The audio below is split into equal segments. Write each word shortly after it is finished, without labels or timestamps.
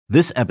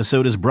This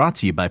episode is brought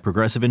to you by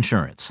Progressive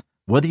Insurance.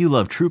 Whether you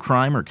love true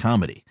crime or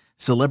comedy,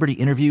 celebrity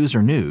interviews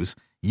or news,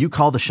 you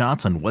call the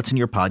shots on what's in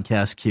your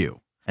podcast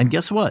queue. And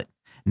guess what?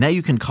 Now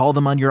you can call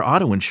them on your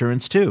auto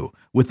insurance too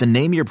with the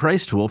Name Your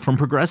Price tool from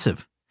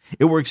Progressive.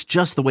 It works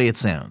just the way it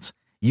sounds.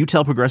 You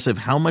tell Progressive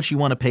how much you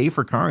want to pay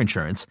for car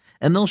insurance,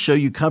 and they'll show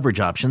you coverage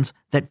options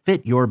that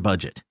fit your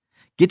budget.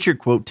 Get your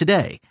quote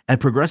today at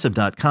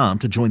Progressive.com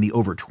to join the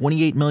over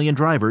 28 million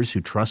drivers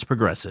who trust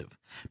Progressive.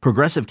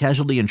 Progressive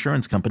Casualty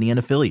Insurance Company and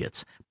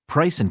Affiliates.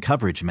 Price and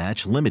coverage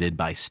match limited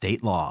by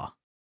state law.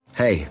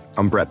 Hey,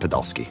 I'm Brett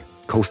Podolsky,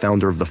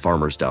 co-founder of The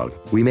Farmer's Dog.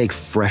 We make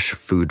fresh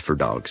food for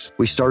dogs.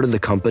 We started the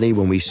company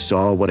when we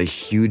saw what a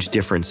huge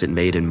difference it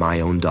made in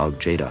my own dog,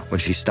 Jada, when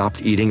she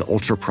stopped eating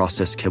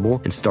ultra-processed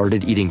kibble and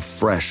started eating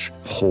fresh,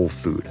 whole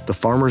food. The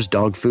Farmer's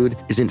Dog food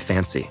isn't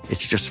fancy.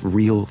 It's just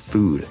real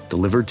food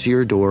delivered to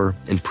your door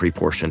in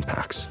pre-portioned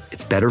packs.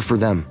 It's better for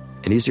them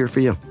and easier for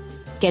you.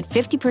 Get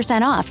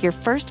 50% off your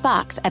first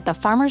box at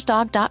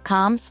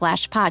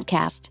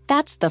thefarmersdog.com/podcast.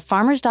 That's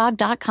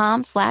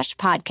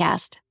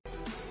thefarmersdog.com/podcast.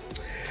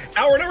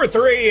 Hour number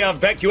 3 of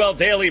BetQL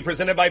Daily,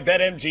 presented by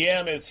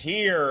BetMGM, is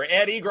here.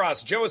 Ed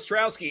Egros, Joe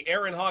Ostrowski,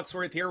 Aaron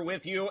Hawksworth here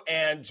with you.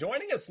 And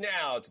joining us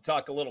now to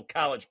talk a little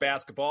college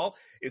basketball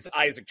is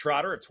Isaac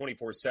Trotter of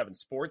 24/7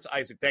 Sports.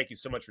 Isaac, thank you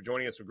so much for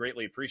joining us. We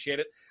greatly appreciate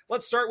it.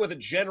 Let's start with a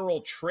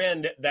general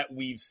trend that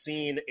we've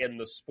seen in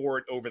the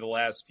sport over the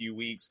last few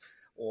weeks.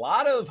 A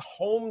lot of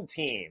home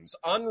teams,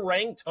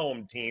 unranked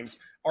home teams,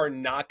 are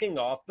knocking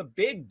off the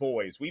big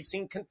boys. We've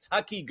seen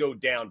Kentucky go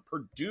down,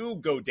 Purdue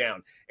go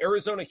down,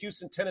 Arizona,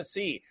 Houston,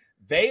 Tennessee.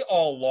 They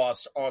all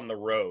lost on the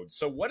road.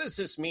 So what does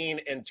this mean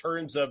in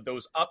terms of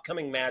those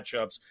upcoming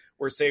matchups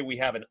where, say, we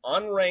have an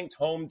unranked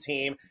home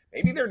team?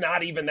 Maybe they're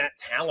not even that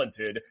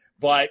talented,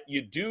 but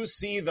you do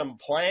see them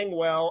playing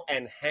well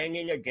and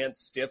hanging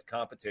against stiff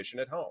competition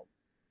at home.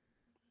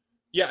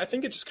 Yeah, I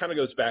think it just kind of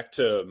goes back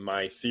to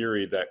my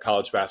theory that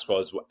college basketball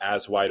is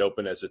as wide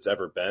open as it's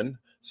ever been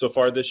so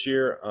far this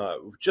year.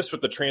 Just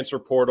with the transfer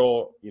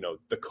portal,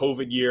 the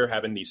COVID year,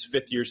 having these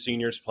fifth-year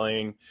seniors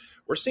playing,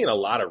 we're seeing a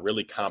lot of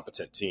really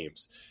competent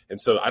teams.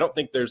 And so I don't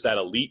think there's that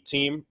elite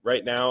team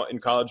right now in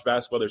college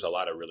basketball. There's a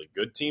lot of really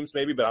good teams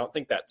maybe, but I don't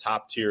think that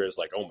top tier is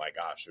like, oh my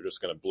gosh, they're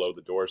just going to blow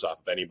the doors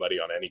off of anybody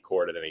on any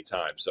court at any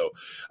time. So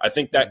I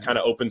think that kind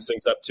of opens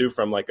things up too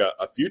from like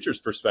a futures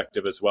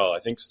perspective as well. I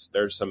think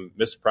there's some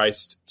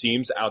mispriced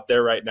teams out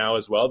there right now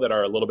as well that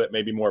are a little bit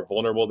maybe more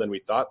vulnerable than we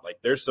thought.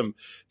 Like there's some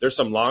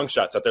long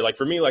shots out there. Like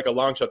for me, like a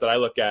long shot that I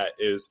look at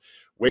is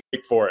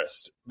Wake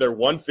Forest. They're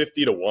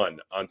 150-1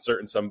 on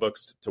some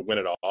books to win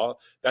it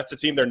all. That's a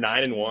team. They're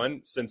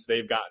 9-1 since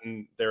they've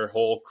gotten their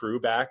whole crew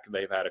back.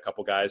 They've had a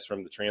couple guys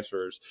from the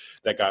transfers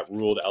that got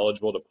ruled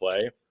eligible to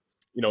play.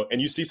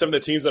 And you see some of the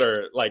teams that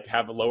are like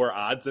have lower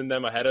odds than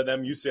them ahead of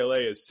them.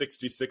 UCLA is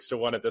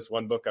 66-1 at this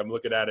one book I'm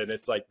looking at, and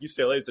it's like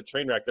UCLA is a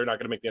train wreck. They're not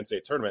going to make the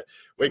NCAA tournament.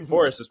 Wake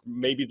Forest is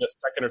maybe the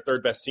second or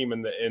third best team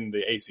in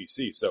the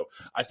ACC. So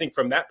I think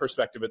from that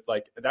perspective, it's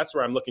like that's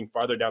where I'm looking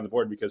farther down the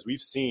board because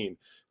we've seen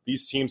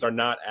these teams are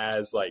not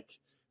as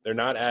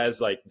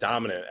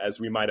dominant as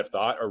we might have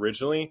thought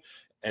originally.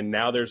 And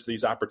now there's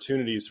these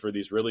opportunities for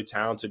these really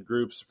talented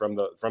groups from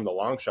the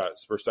long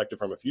shots perspective,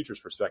 from a futures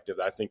perspective,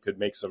 that I think could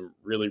make some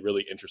really,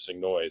 really interesting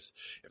noise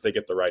if they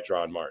get the right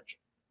draw in March.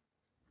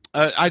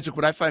 Isaac,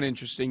 what I find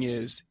interesting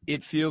is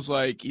it feels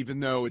like even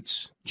though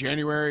it's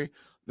January,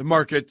 the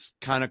market's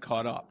kind of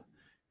caught up.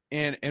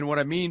 And what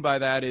I mean by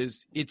that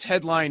is it's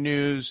headline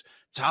news,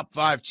 top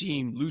 5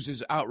 team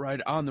loses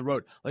outright on the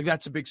road. Like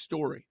that's a big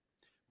story.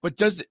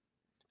 But I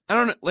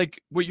don't know,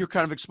 like what you're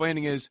kind of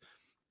explaining is,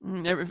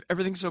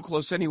 everything's so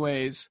close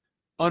anyways,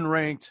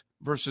 unranked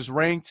versus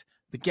ranked,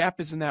 the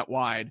gap isn't that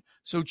wide,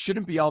 so it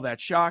shouldn't be all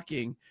that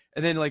shocking.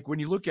 And then like when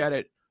you look at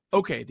it,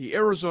 okay, the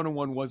Arizona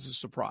one was a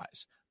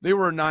surprise. They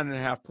were a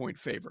 9.5-point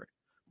favorite,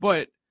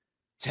 but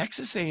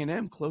Texas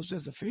A&M closed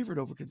as a favorite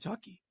over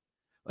Kentucky.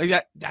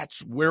 Like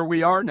that's where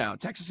we are now.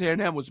 Texas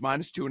A&M was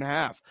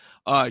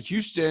 -2.5.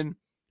 Houston,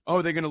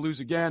 they're going to lose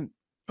again.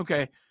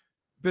 Okay,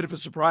 bit of a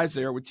surprise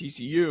there with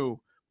TCU,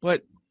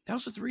 but that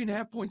was a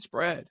 3.5-point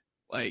spread.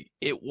 Like,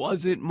 it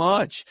wasn't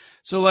much.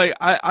 So, like,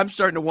 I'm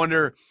starting to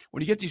wonder,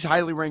 when you get these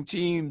highly ranked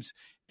teams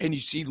and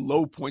you see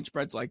low point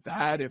spreads like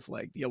that, if,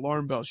 like, the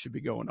alarm bell should be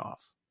going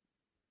off.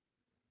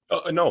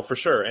 Oh, no, for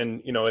sure.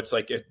 And,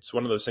 it's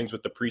one of those things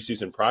with the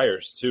preseason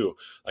priors, too.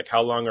 Like,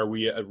 how long are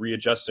we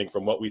readjusting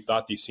from what we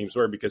thought these teams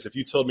were? Because if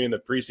you told me in the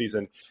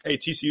preseason, hey,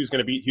 TCU is going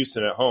to beat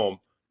Houston at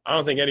home, I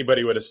don't think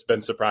anybody would have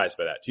been surprised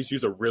by that.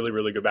 TCU's a really,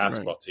 really good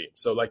basketball team.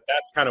 So, like,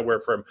 that's kind of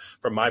where from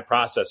my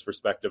process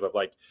perspective of,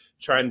 like,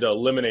 trying to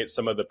eliminate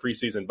some of the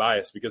preseason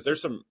bias, because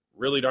there's some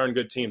really darn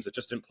good teams that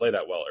just didn't play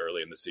that well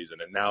early in the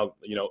season. And now,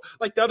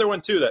 like the other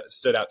one, too, that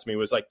stood out to me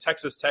was, like,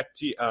 Texas Tech,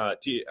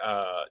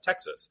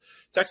 Texas.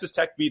 Texas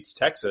Tech beats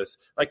Texas.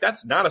 Like,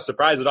 that's not a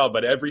surprise at all,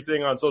 but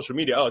everything on social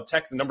media,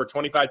 Texas, number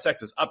 25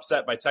 Texas,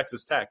 upset by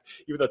Texas Tech,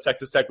 even though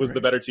Texas Tech was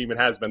the better team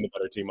and has been the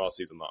better team all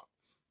season long.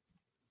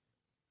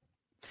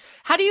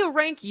 How do you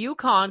rank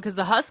UConn? Because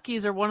the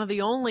Huskies are one of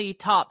the only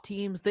top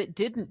teams that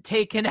didn't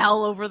take an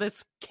L over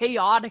this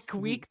chaotic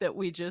week that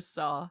we just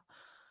saw.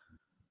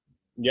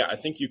 Yeah, I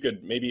think you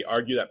could maybe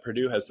argue that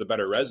Purdue has the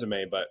better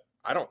resume, but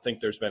I don't think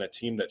there's been a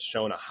team that's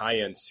shown a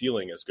high-end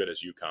ceiling as good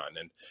as UConn.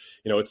 And,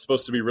 it's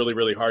supposed to be really,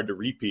 really hard to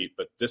repeat,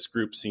 but this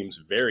group seems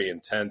very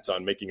intent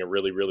on making a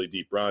really, really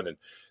deep run. And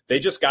they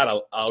just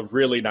got a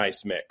really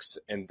nice mix.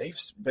 And they've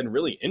been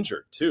really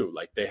injured, too.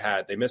 Like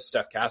they missed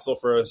Steph Castle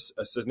for a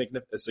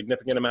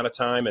significant amount of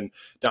time, and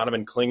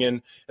Donovan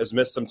Clingan has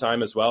missed some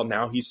time as well.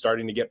 Now he's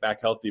starting to get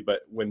back healthy.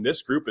 But when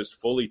this group is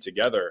fully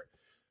together,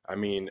 I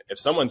mean, if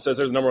someone says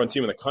they're the number one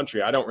team in the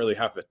country, I don't really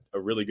have a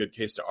really good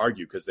case to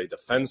argue, because they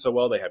defend so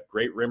well. They have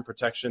great rim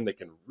protection. They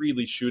can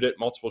really shoot it,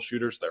 multiple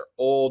shooters. They're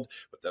old,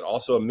 but then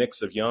also a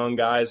mix of young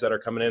guys that are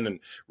coming in and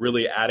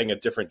really adding a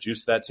different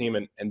juice to that team.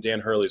 And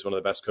Dan Hurley is one of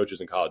the best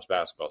coaches in college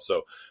basketball.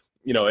 So,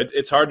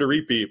 it's hard to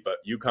repeat, but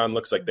UConn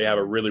looks like they have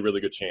a really,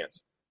 really good chance.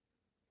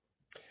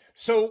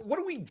 So what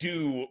do we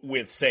do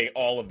with, say,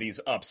 all of these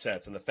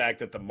upsets and the fact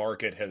that the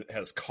market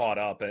has caught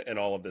up and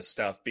all of this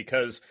stuff?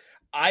 Because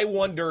I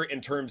wonder, in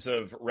terms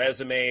of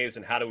resumes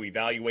and how to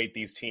evaluate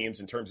these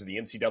teams in terms of the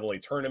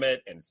NCAA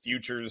tournament and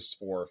futures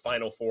for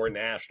Final Four,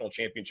 national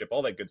championship,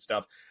 all that good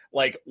stuff.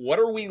 Like, what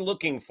are we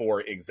looking for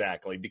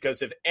exactly?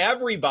 Because if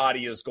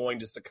everybody is going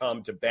to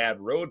succumb to bad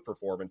road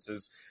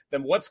performances,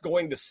 then what's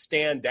going to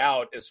stand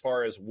out as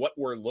far as what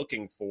we're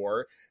looking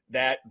for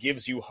that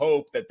gives you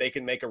hope that they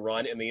can make a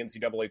run in the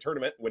NCAA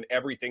tournament when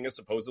everything is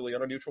supposedly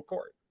on a neutral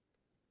court?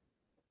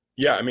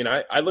 Yeah, I mean,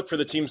 I look for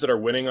the teams that are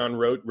winning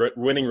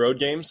road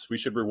games. We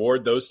should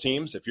reward those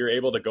teams. If you're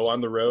able to go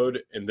on the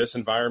road in this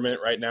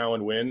environment right now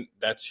and win,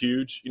 that's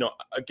huge.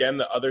 Again,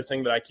 the other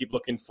thing that I keep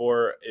looking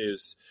for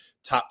is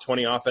top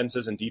 20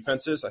 offenses and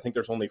defenses. I think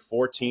there's only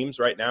 4 teams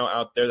right now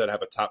out there that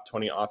have a top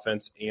 20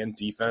 offense and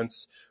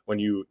defense when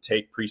you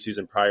take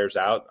preseason priors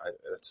out.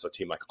 It's a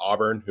team like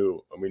Auburn,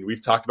 who, I mean,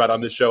 we've talked about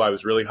on this show. I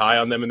was really high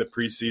on them in the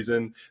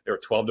preseason. They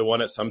were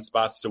 12-1 at some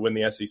spots to win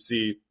the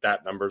SEC.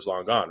 That number's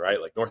long gone, right?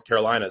 Like North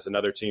Carolina is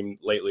another team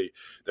lately.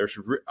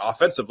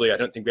 Offensively, I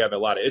don't think we have a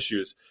lot of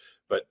issues,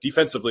 but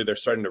defensively, they're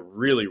starting to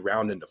really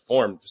round into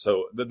form.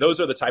 So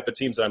those are the type of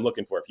teams that I'm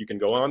looking for. If you can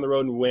go on the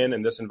road and win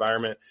in this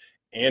environment,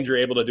 and you're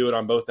able to do it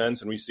on both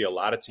ends, and we see a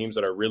lot of teams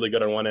that are really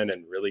good on one end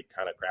and really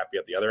kind of crappy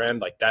at the other end,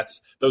 like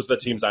those are the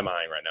teams I'm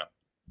eyeing right now.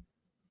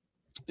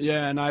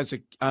 Yeah, and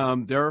Isaac,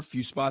 there are a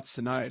few spots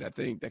tonight, I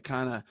think, that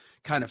kind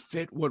of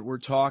fit what we're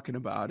talking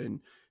about.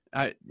 And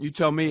you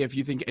tell me if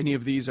you think any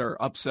of these are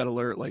upset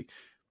alert, like,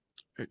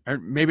 or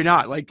maybe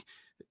not. Like,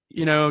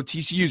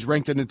 TCU's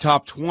ranked in the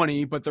top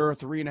 20, but they're a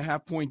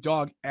 3.5-point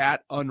dog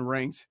at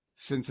unranked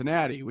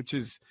Cincinnati, which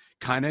is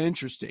kind of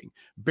interesting.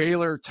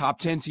 Baylor, top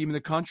 10 team in the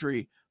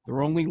country,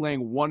 they're only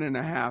laying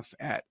 1.5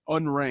 at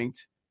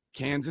unranked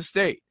Kansas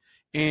State.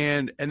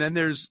 And then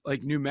there's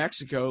like New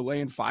Mexico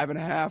laying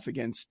 5.5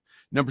 against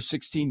number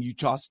 16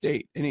 Utah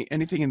State.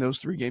 Anything in those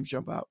 3 games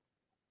jump out?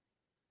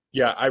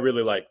 Yeah, I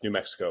really like New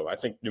Mexico. I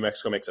think New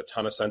Mexico makes a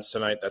ton of sense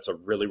tonight. That's a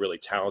really, really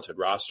talented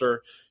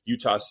roster.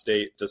 Utah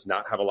State does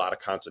not have a lot of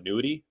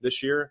continuity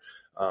this year,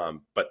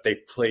 but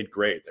they've played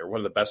great. They're one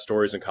of the best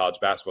stories in college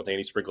basketball.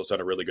 Danny Sprinkle's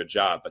done a really good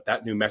job, but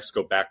that New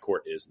Mexico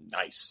backcourt is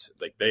nice.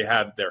 Like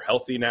they're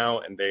healthy now,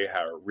 and they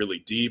are really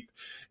deep.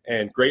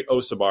 And Great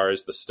Osabar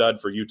is the stud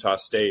for Utah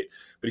State,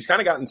 but he's kind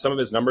of gotten some of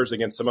his numbers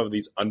against some of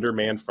these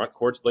undermanned front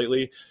courts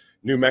lately.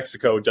 New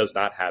Mexico does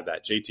not have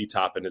that. JT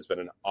Toppin has been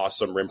an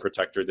awesome rim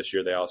protector this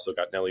year. They also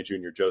got Nelly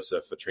Jr.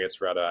 Joseph, a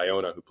transfer out of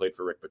Iona, who played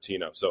for Rick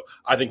Pitino. So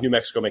I think New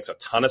Mexico makes a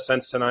ton of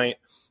sense tonight.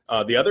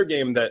 The other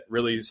game that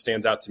really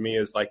stands out to me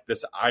is like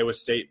this Iowa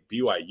State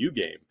BYU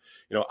game.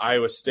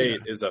 Iowa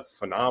State is a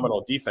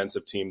phenomenal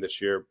defensive team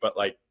this year, but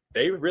like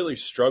they really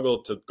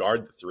struggle to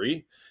guard the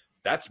 3.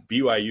 That's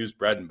BYU's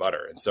bread and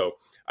butter. And so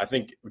I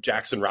think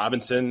Jackson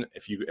Robinson,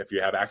 if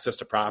you have access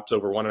to props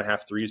over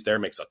 1.5 threes there,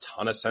 makes a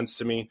ton of sense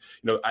to me.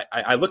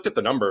 I looked at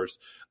the numbers.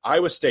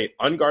 Iowa State,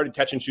 unguarded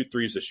catch and shoot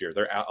threes this year.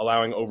 They're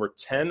allowing over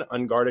 10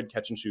 unguarded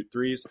catch and shoot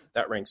threes.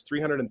 That ranks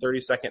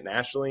 332nd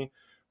nationally.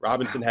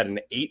 Robinson had an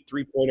 8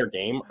 3-pointer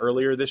game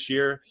earlier this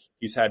year.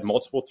 He's had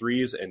multiple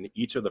threes in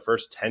each of the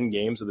first 10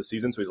 games of the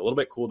season, so he's a little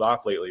bit cooled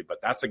off lately.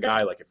 But that's a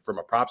guy, like, from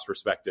a props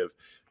perspective,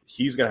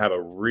 he's going to have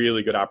a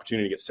really good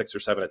opportunity to get 6 or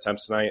 7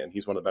 attempts tonight, and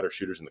he's one of the better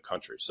shooters in the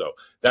country. So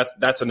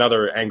that's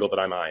another angle that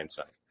I'm eyeing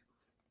tonight.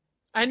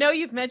 I know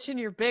you've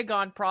mentioned you're big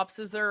on props.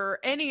 Is there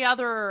any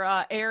other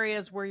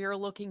areas where you're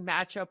looking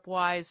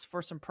matchup-wise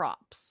for some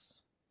props?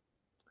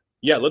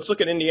 Yeah, let's look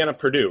at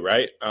Indiana-Purdue,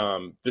 right?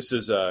 This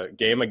is a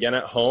game again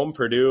at home.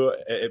 Purdue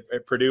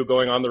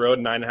going on the road,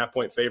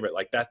 9.5-point favorite.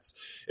 Like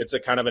it's a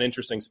kind of an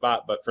interesting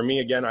spot. But for me,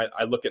 again,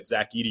 I look at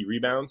Zach Edey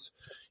rebounds.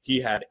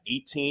 He had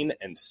 18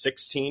 and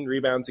 16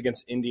 rebounds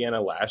against Indiana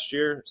last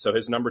year. So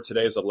his number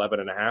today is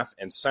 11.5.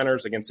 And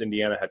centers against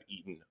Indiana have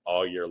eaten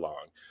all year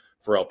long.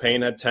 Pharrell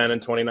Payne had 10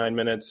 in 29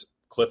 minutes.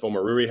 Cliff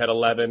Omarui had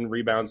 11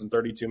 rebounds in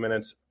 32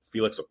 minutes.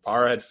 Felix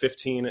Okpara had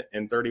 15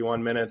 in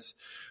 31 minutes.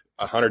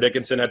 Hunter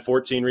Dickinson had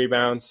 14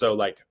 rebounds. So,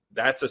 like,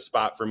 that's a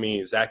spot for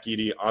me. Zach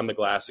Edey on the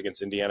glass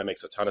against Indiana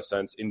makes a ton of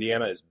sense.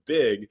 Indiana is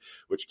big,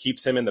 which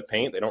keeps him in the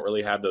paint. They don't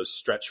really have those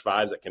stretch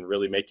fives that can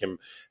really make him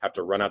have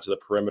to run out to the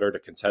perimeter to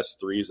contest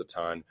threes a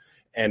ton.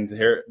 And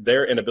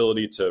their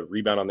inability to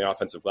rebound on the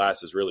offensive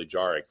glass is really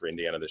jarring for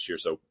Indiana this year.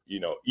 So,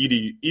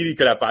 Edey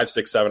could have 5,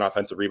 6, 7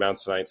 offensive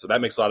rebounds tonight. So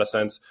that makes a lot of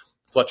sense.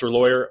 Fletcher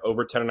Lawyer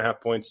over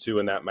 10.5 points too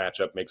in that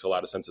matchup makes a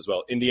lot of sense as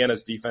well.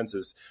 Indiana's defense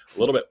is a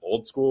little bit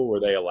old school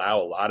where they allow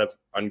a lot of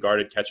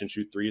unguarded catch and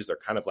shoot threes. They're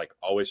kind of like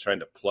always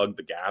trying to plug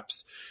the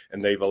gaps,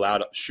 and they've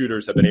allowed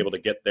shooters have been able to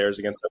get theirs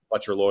against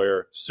Fletcher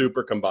Lawyer.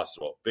 Super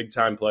combustible, big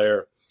time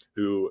player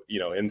who,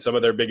 in some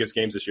of their biggest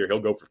games this year, he'll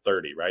go for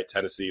 30, right?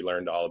 Tennessee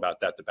learned all about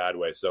that the bad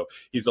way. So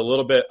he's a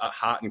little bit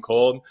hot and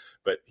cold,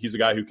 but he's a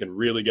guy who can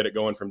really get it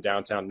going from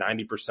downtown.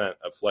 90%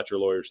 of Fletcher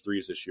Lawyer's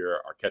threes this year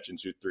are catch and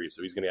shoot threes.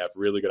 So he's going to have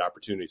really good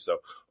opportunities. So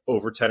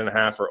over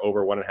 10.5 or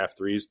over 1.5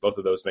 threes, both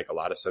of those make a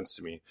lot of sense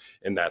to me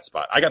in that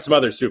spot. I got some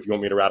others too, if you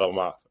want me to rattle them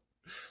off.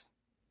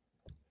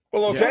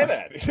 Well, okay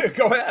then.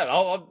 Go ahead.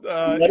 I'll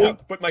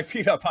put my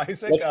feet up,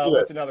 Isaac.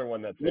 What's another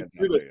one that's let's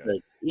do this thing?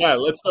 Yeah,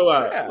 let's go.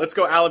 Let's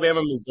go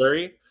Alabama,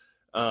 Missouri.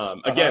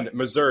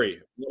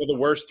 Missouri, one of the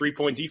worst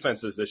 3-point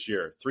defenses this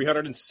year,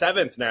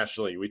 307th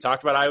nationally. We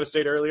talked about Iowa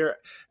State earlier,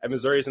 and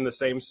Missouri's in the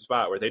same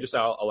spot where they just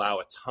allow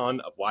a ton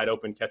of wide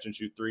open catch and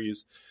shoot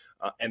threes,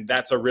 and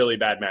that's a really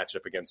bad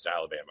matchup against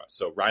Alabama.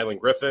 So Rylan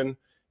Griffin,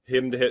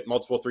 him to hit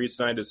multiple threes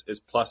tonight is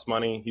plus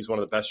money. He's one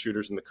of the best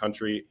shooters in the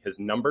country. His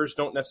numbers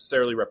don't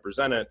necessarily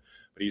represent it,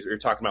 but you're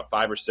talking about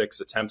 5 or 6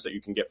 attempts that you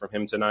can get from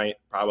him tonight,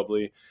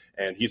 probably.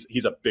 And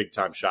he's a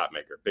big-time shot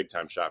maker.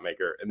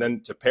 And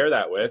then to pair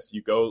that with,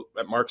 you go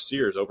at Mark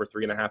Sears, over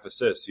 3.5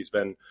 assists. He's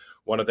been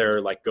one of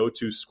their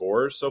go-to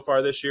scorers so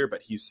far this year,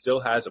 but he still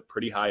has a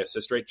pretty high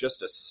assist rate,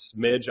 just a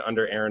smidge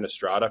under Aaron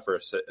Estrada for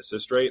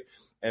assist rate.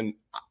 And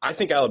I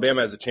think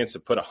Alabama has a chance to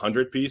put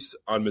 100-piece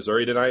on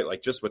Missouri tonight,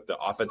 just with the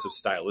offensive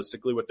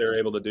stylistically what they're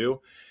able to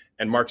do.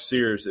 And Mark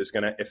Sears is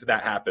going to, if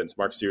that happens,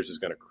 Mark Sears is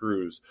going to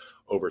cruise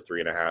over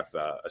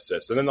 3.5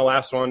 assists. And then the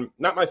last one,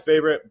 not my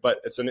favorite,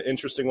 but it's an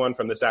interesting one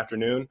from this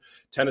afternoon.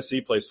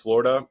 Tennessee plays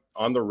Florida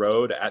on the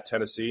road at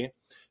Tennessee.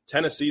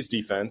 Tennessee's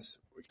defense,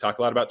 we've talked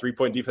a lot about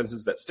 3-point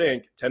defenses that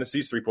stink.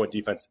 Tennessee's 3-point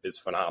defense is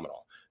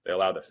phenomenal. They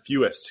allow the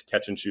fewest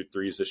catch and shoot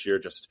threes this year,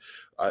 just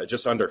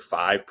under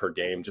 5 per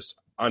game, just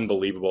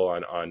unbelievable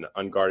on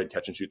unguarded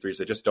catch and shoot threes.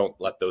 They just don't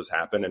let those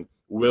happen. And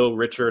Will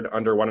Richard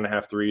under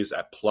 1.5 threes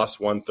at plus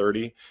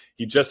 130.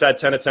 He just had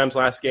 10 attempts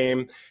last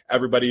game.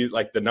 Everybody,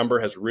 the number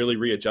has really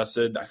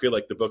readjusted. I feel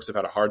like the books have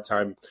had a hard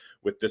time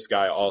with this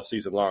guy all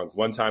season long.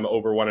 One time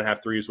over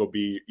 1.5 threes will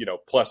be,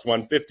 plus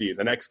 150.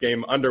 The next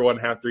game under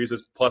 1.5 threes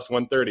is plus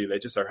 130. They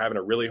just are having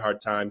a really hard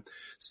time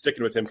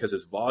sticking with him because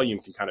his volume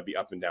can kind of be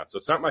up and down. So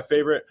it's not my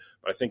favorite,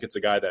 but I think it's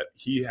a guy that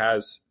he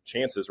has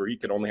chances where he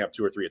could only have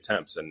 2 or 3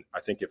 attempts. And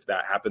I think if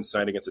that happens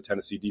tonight against a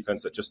Tennessee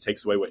defense that just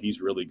takes away what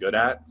he's really good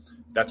at,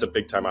 that's a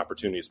big time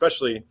opportunity,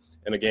 especially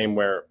in a game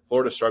where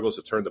Florida struggles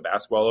to turn the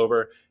basketball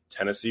over.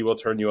 Tennessee will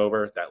turn you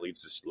over. That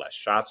leads to less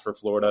shots for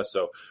Florida,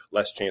 so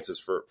less chances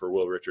for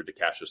Will Richard to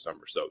cash this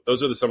number. So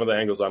those are some of the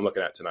angles I'm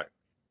looking at tonight.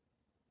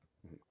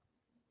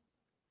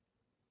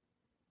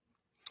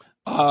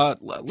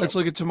 Let's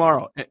look at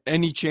tomorrow.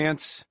 Any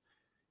chance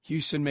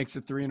Houston makes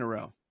it 3 in a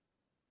row?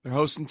 They're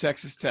hosting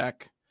Texas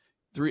Tech.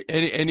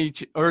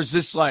 Or is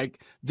this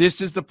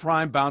this is the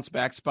prime bounce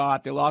back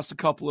spot? They lost a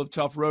couple of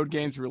tough road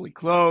games, really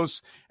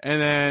close,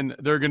 and then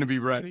they're going to be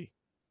ready.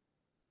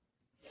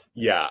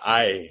 Yeah,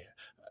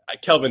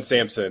 Kelvin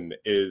Sampson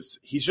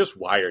he's just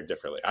wired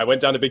differently. I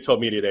went down to Big 12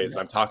 Media Days and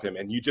I'm talking to him,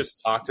 and you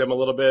just talk to him a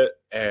little bit,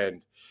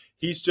 and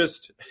he's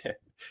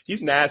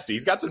nasty.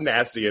 He's got some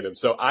nasty in him.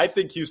 So I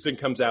think Houston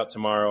comes out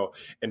tomorrow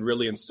and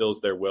really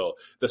instills their will.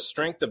 The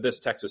strength of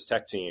this Texas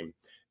Tech team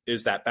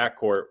is that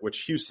backcourt,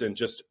 which Houston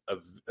just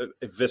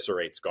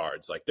eviscerates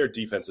guards. Their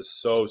defense is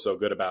so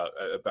good about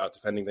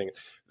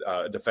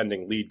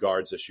defending lead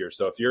guards this year.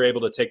 So if you're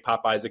able to take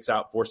Pop Isaacs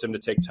out, force him to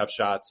take tough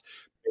shots,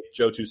 make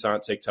Joe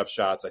Toussaint take tough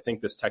shots, I think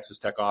this Texas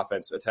Tech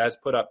offense, it has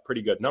put up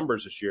pretty good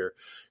numbers this year,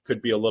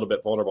 could be a little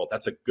bit vulnerable.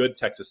 That's a good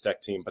Texas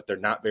Tech team, but they're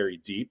not very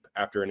deep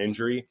after an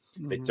injury.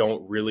 Mm-hmm. They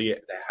don't really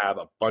have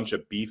a bunch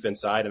of beef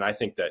inside, and I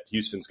think that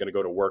Houston's going to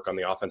go to work on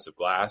the offensive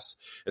glass.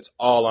 It's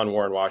all on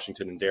Warren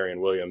Washington and Darian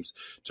Williams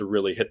to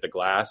really hit the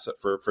glass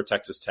for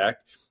Texas Tech.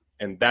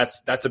 And that's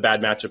a bad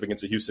matchup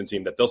against a Houston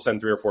team that they'll send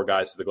 3 or 4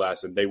 guys to the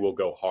glass and they will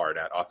go hard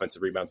at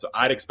offensive rebounds. So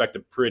I'd expect a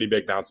pretty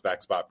big bounce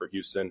back spot for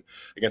Houston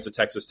against a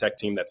Texas Tech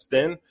team that's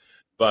thin,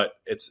 but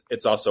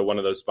it's also one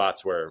of those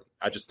spots where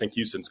I just think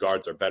Houston's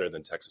guards are better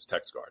than Texas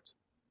Tech's guards.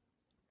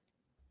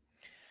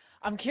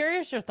 I'm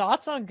curious your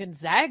thoughts on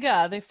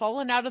Gonzaga. They've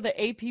fallen out of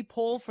the AP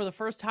poll for the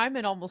first time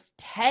in almost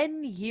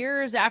 10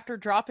 years after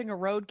dropping a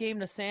road game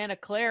to Santa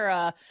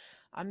Clara.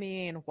 I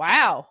mean,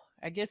 wow.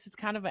 I guess it's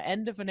kind of an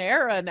end of an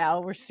era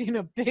now. We're seeing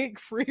a big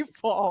free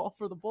fall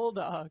for the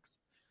Bulldogs.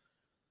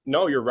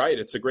 No, you're right.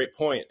 It's a great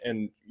point.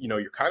 And,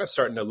 you're kind of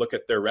starting to look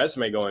at their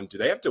resume going, do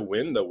they have to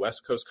win the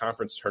West Coast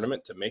Conference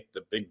tournament to make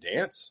the big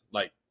dance?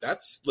 Like,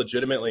 that's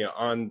legitimately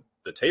on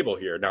the table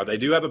here. Now, they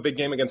do have a big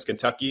game against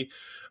Kentucky.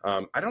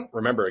 I don't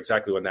remember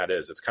exactly when that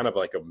is. It's kind of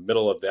like a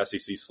middle of the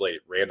SEC slate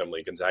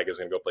randomly. Gonzaga is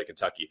going to go play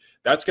Kentucky.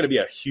 That's going to be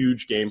a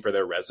huge game for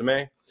their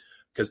resume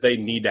because they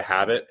need to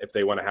have it if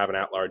they want to have an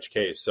at-large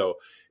case. So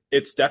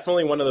it's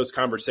definitely one of those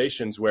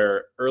conversations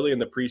where early in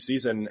the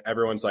preseason,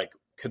 everyone's like,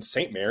 could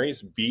St.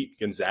 Mary's beat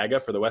Gonzaga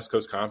for the West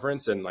Coast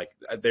Conference? And like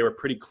they were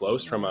pretty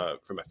close from a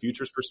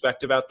futures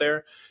perspective out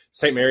there.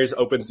 St. Mary's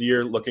opens the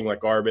year looking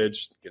like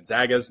garbage.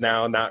 Gonzaga's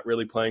now not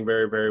really playing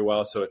very, very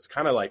well. So it's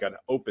kind of like an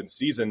open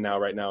season now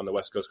right now in the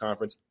West Coast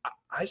Conference.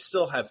 I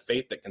still have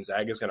faith that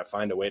Gonzaga is going to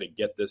find a way to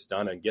get this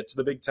done and get to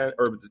the Big Ten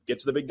or get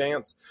to the big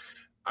dance.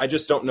 I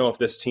just don't know if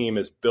this team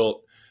is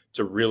built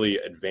to really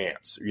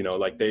advance.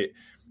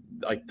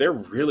 They're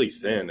really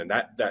thin, and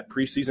that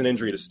preseason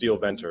injury to Steele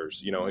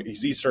Venters,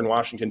 he's Eastern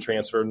Washington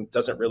transfer,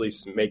 doesn't really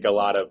make a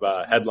lot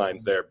of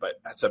headlines there, but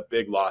that's a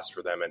big loss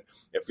for them. And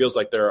it feels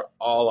like they're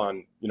all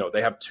on,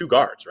 they have two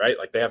guards, right?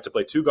 Like they have to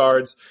play two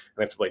guards and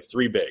they have to play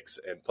three bigs,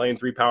 and playing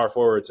three power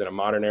forwards in a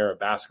modern era of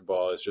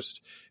basketball is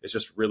just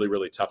really,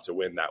 really tough to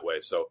win that way.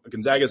 So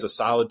Gonzaga is a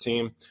solid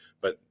team,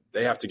 but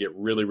they have to get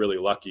really, really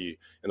lucky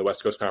in the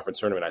West Coast Conference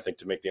tournament, I think,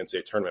 to make the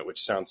NCAA tournament,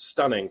 which sounds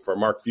stunning for a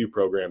Mark Few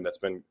program that's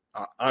been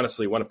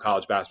honestly one of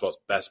college basketball's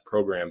best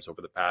programs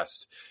over the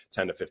past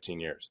 10 to 15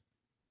 years.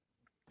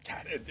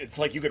 God, it's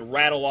like you could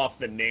rattle off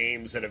the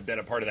names that have been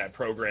a part of that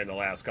program the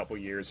last couple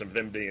of years of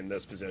them being in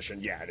this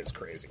position. Yeah, it is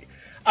crazy.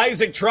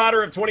 Isaac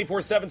Trotter of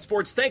 24/7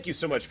 Sports, thank you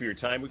so much for your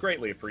time. We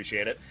greatly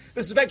appreciate it.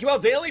 This is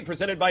BetQL Daily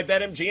presented by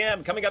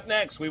BetMGM. Coming up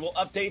next, we will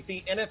update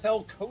the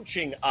NFL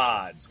coaching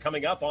odds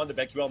coming up on the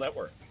BetQL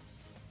Network.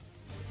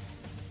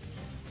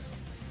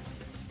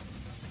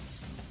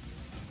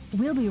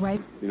 We'll be right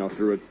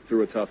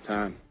through a tough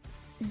time.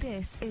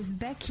 This is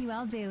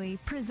BetQL Daily,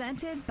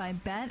 presented by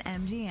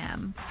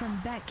BetMGM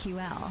from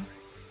BetQL.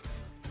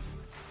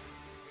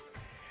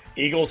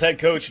 Eagles head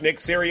coach Nick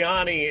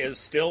Sirianni is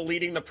still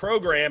leading the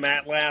program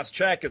at last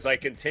check as I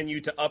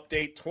continue to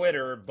update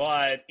Twitter,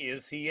 but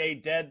is he a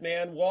dead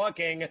man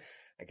walking?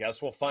 I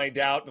guess we'll find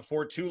out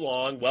before too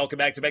long. Welcome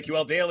back to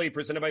BetQL Daily,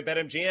 presented by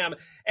BetMGM.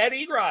 Ed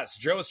Egros,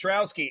 Joe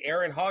Ostrowski,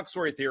 Aaron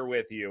Hawksworth here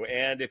with you.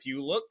 And if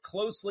you look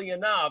closely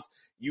enough,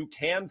 you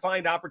can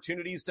find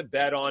opportunities to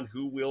bet on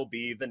who will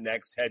be the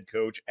next head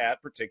coach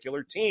at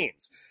particular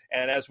teams.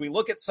 And as we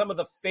look at some of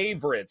the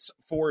favorites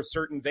for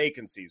certain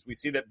vacancies, we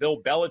see that Bill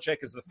Belichick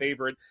is the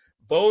favorite,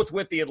 both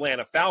with the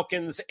Atlanta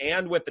Falcons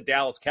and with the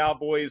Dallas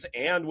Cowboys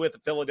and with the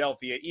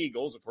Philadelphia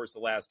Eagles. Of course, the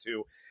last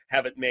two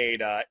haven't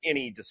made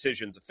any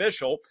decisions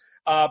official.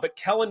 But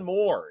Kellen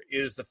Moore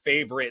is the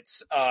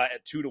favorites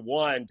at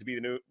 2-1 to be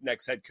the new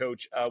next head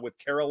coach with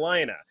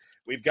Carolina.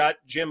 We've got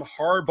Jim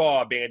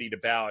Harbaugh bandied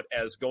about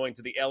as going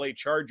to the LA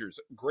Chargers.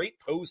 Great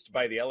post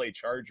by the LA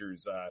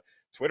Chargers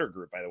Twitter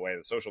group, by the way,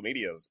 the social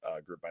media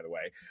group, by the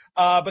way.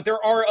 But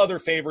there are other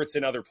favorites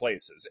in other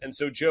places. And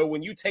so, Joe,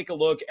 when you take a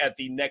look at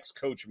the next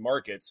coach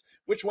markets,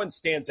 which one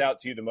stands out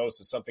to you the most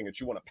as something that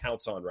you want to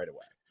pounce on right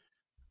away?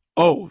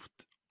 Oh,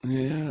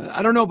 yeah.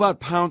 I don't know about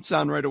pounce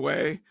on right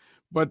away,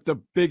 but the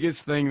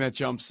biggest thing that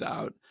jumps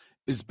out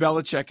is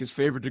Belichick is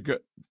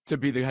favored to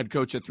be the head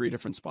coach at 3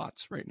 different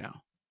spots right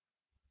now.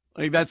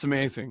 Like, that's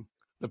amazing.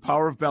 The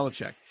power of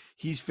Belichick.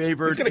 He's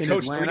favored. He's going to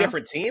coach Atlanta. 3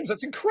 different teams?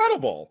 That's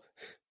incredible.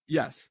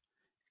 Yes.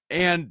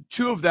 And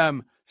 2 of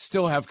them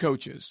still have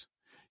coaches.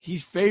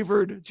 He's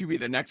favored to be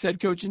the next head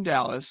coach in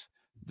Dallas,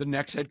 the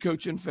next head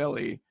coach in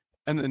Philly,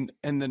 and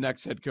the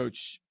next head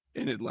coach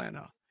in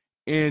Atlanta.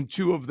 And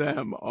 2 of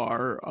them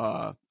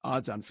are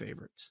odds-on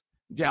favorites.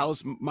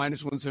 Dallas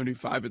minus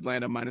 175,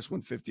 Atlanta minus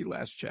 150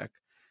 last check,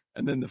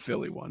 and then the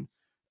Philly one.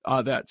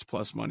 That's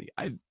plus money.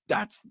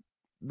 That's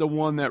the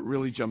one that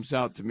really jumps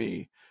out to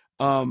me.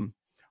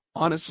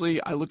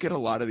 Honestly, I look at a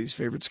lot of these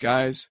favorites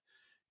guys,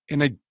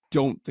 and I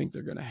don't think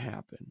they're going to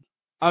happen.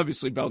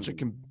 Obviously, Belichick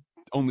can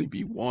only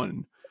be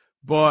one,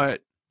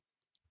 but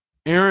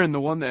Aaron, the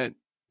one that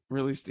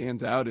really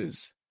stands out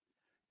is,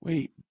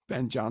 wait,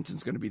 Ben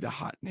Johnson's going to be the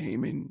hot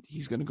name, and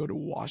he's going to go to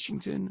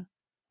Washington.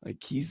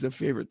 Like, he's the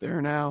favorite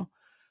there now.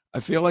 I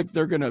feel like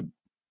they're going to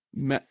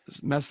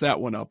mess that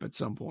one up at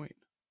some point.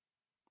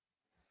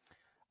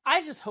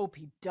 I just hope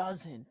he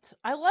doesn't.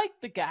 I like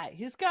the guy.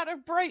 He's got a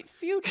bright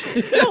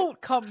future. Don't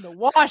come to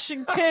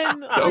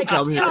Washington. Don't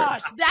come here.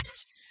 Gosh,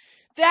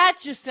 that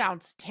just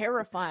sounds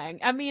terrifying.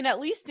 I mean, at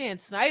least Dan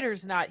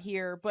Snyder's not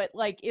here, but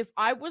like if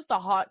I was the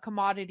hot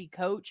commodity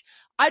coach,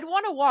 I'd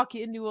want to walk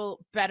into a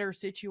better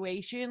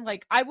situation.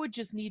 Like I would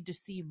just need to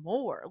see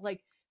more.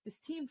 Like this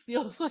team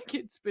feels like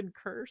it's been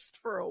cursed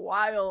for a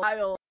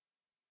while.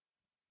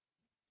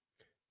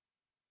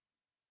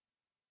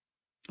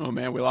 Oh,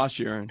 man, we lost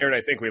you, Aaron. Aaron,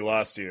 I think we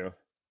lost you.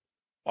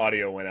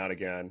 Audio went out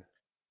again.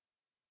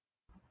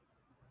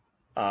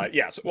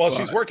 Yes, well,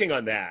 she's working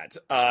on that.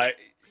 I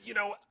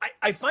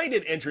find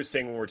it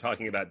interesting when we're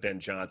talking about Ben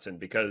Johnson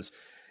because,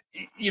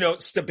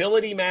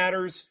 stability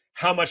matters,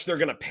 how much they're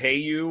going to pay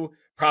you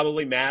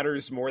probably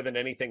matters more than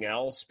anything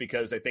else,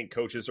 because I think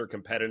coaches are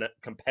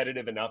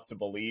competitive enough to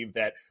believe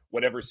that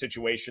whatever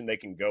situation they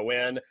can go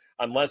in,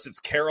 unless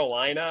it's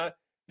Carolina,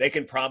 they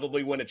can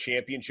probably win a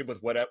championship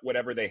with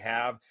whatever they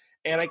have.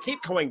 And I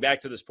keep coming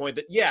back to this point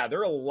that, yeah, there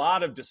are a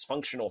lot of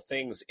dysfunctional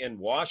things in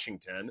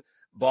Washington,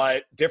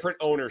 but different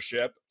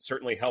ownership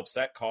certainly helps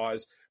that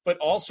cause. But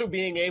also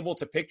being able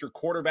to pick your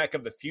quarterback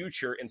of the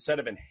future instead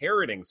of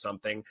inheriting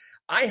something,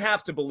 I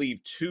have to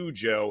believe too,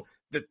 Joe,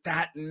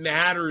 that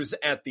matters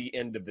at the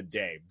end of the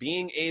day.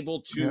 Being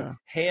able to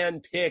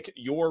hand pick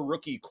your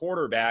rookie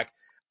quarterback,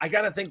 I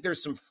got to think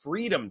there's some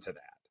freedom to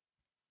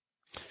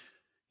that.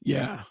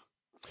 Yeah.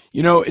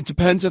 You know, it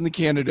depends on the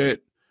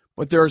candidate,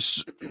 but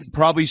there's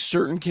probably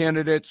certain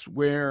candidates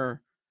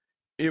where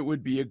it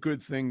would be a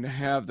good thing to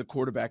have the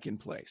quarterback in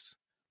place.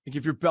 Like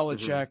if you're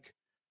Belichick,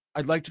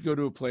 I'd like to go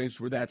to a place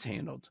where that's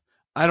handled.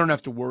 I don't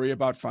have to worry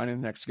about finding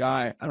the next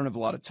guy. I don't have a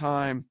lot of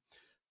time.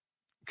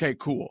 Okay,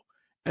 cool.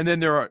 And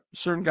then there are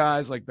certain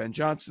guys like Ben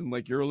Johnson,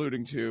 like you're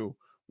alluding to,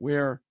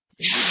 where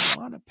they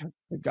want to pick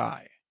the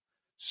guy.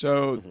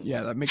 So,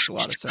 yeah, that makes a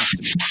lot of sense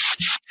to me.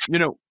 You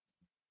know,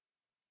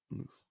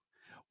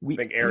 I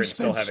think Aaron's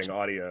still having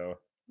audio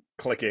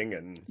clicking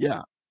and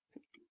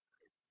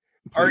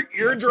our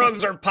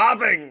eardrums are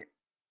popping.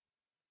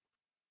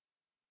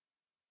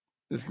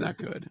 It's not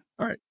good.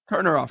 All right,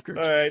 turn her off,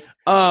 Chris.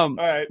 All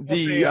right.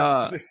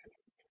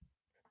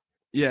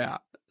 Yeah.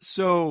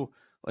 So,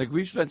 like,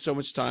 we've spent so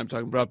much time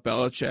talking about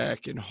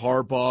Belichick and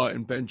Harbaugh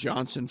and Ben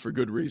Johnson for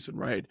good reason,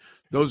 right?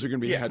 Those are going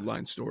to be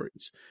headline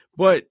stories.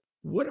 But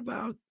what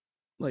about,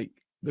 like,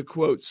 the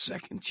quote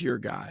second tier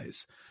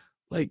guys?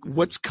 Like,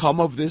 what's come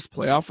of this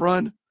playoff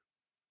run?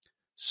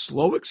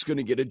 Slowick's going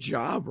to get a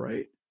job,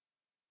 right?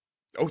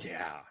 Oh,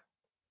 yeah.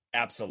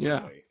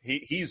 Absolutely. Yeah.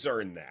 He's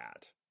earned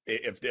that,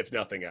 if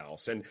nothing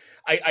else. And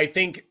I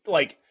think,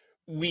 like,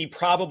 we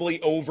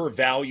probably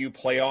overvalue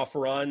playoff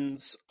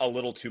runs a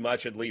little too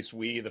much. At least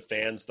we, the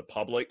fans, the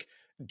public,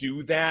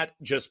 do that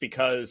just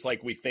because,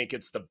 like, we think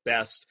it's the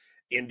best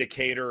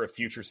indicator of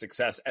future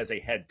success as a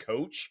head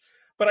coach.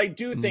 But I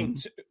do think,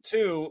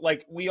 too,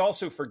 like, we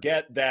also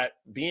forget that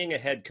being a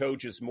head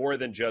coach is more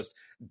than just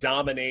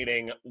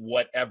dominating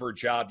whatever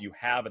job you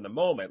have in the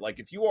moment. Like,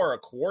 if you are a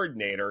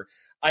coordinator,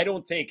 I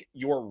don't think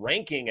your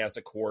ranking as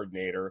a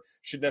coordinator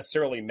should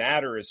necessarily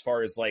matter as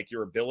far as, like,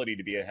 your ability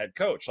to be a head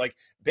coach. Like,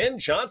 Ben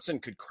Johnson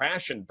could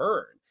crash and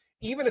burn.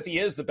 Even if he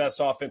is the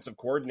best offensive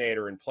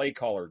coordinator and play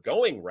caller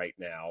going right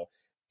now,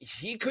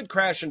 he could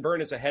crash and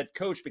burn as a head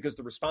coach because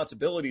the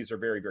responsibilities are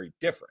very, very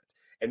different.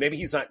 And maybe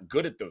he's not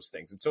good at those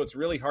things. And so it's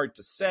really hard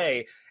to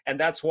say. And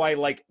that's why,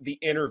 like, the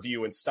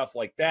interview and stuff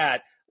like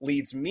that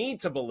leads me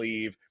to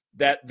believe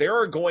that there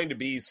are going to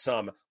be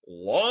some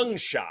long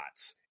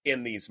shots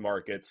in these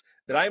markets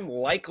that I'm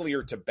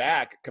likelier to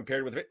back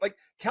compared with, like,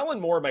 Kellen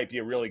Moore might be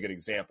a really good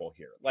example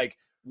here. Like,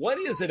 what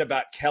is it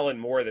about Kellen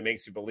Moore that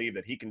makes you believe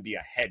that he can be a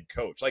head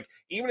coach? Like,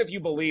 even if you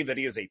believe that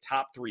he is a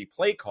top 3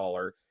 play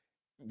caller,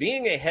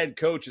 being a head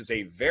coach is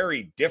a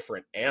very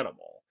different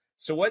animal.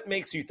 So what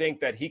makes you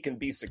think that he can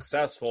be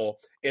successful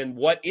in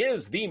what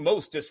is the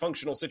most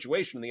dysfunctional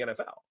situation in the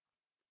NFL?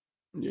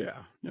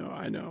 Yeah, no,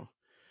 I know.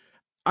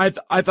 I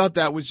thought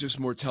that was just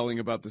more telling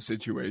about the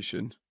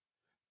situation,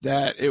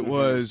 that it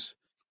was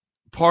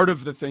part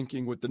of the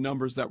thinking with the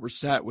numbers that were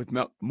set with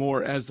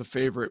Moore as the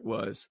favorite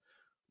was,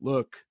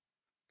 look,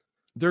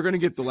 they're going to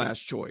get the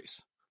last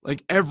choice.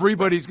 Like,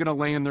 everybody's going to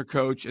land their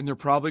coach, and they're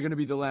probably going to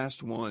be the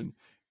last one.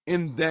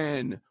 And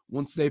then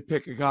once they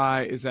pick a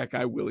guy, is that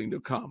guy willing to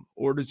come?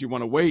 Or does he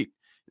want to wait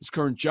his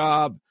current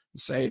job and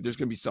say, there's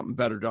going to be something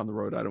better down the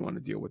road? I don't want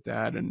to deal with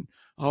that. And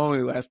I'll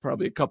only last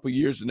probably a couple of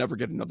years and never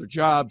get another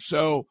job.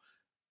 So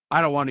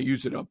I don't want to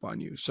use it up on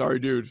you. Sorry,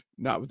 dude.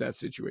 Not with that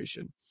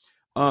situation.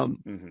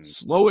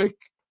 Slowick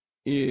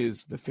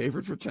is the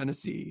favorite for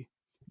Tennessee,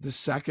 the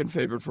second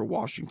favorite for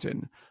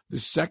Washington, the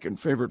second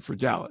favorite for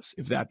Dallas,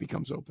 if that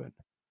becomes open.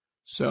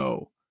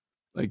 So,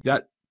 like,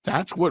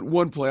 that's what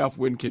one playoff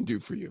win can do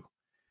for you.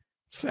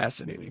 It's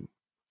fascinating.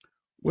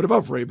 What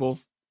about Vrabel?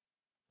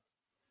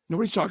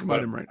 Nobody's talking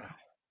about him right now.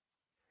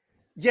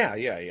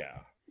 Yeah.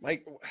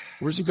 Like,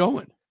 where's he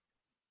going?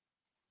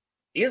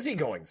 Is he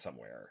going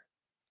somewhere?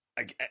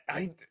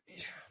 I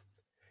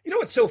you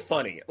know, it's so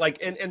funny. Like,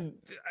 and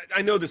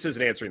I know this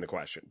isn't answering the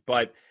question,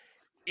 but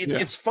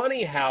it's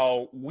funny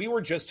how we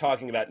were just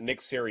talking about Nick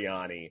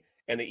Sirianni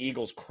and the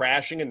Eagles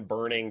crashing and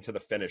burning to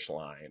the finish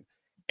line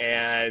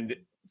and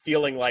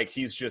feeling like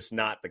he's just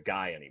not the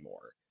guy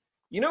anymore.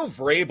 You know,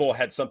 Vrabel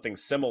had something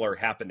similar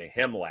happen to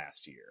him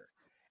last year.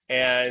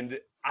 And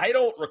I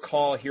don't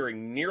recall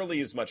hearing nearly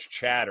as much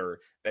chatter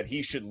that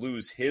he should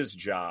lose his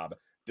job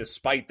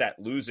despite that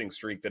losing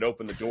streak that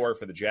opened the door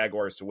for the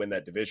Jaguars to win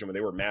that division when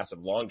they were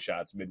massive long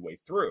shots midway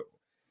through.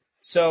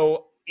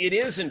 So it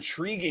is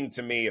intriguing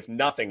to me, if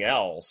nothing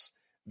else,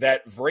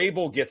 that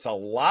Vrabel gets a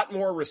lot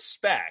more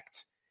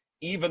respect,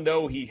 even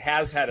though he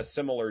has had a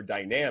similar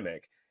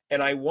dynamic.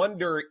 And I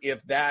wonder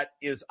if that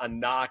is a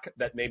knock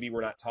that maybe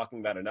we're not talking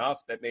about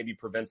enough, that maybe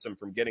prevents him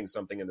from getting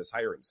something in this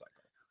hiring cycle.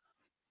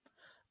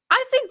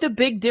 I think the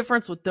big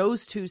difference with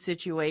those two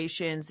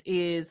situations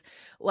is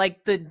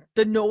like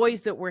the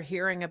noise that we're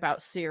hearing about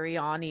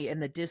Sirianni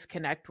and the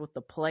disconnect with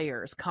the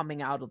players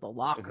coming out of the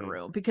locker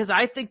room, because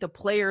I think the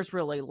players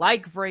really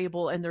like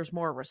Vrabel and there's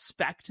more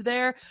respect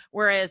there.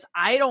 Whereas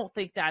I don't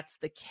think that's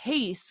the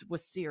case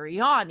with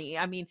Sirianni.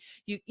 I mean,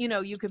 you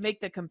know, you could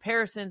make the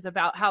comparisons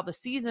about how the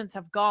seasons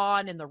have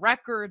gone and the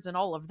records and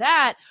all of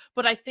that.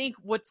 But I think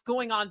what's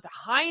going on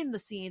behind the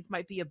scenes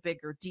might be a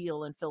bigger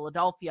deal in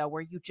Philadelphia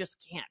where you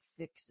just can't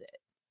fix it.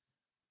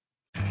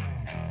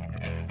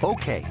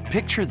 Okay,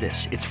 picture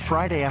this. It's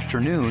Friday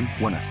afternoon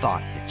when a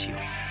thought hits you.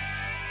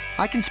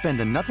 I can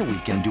spend another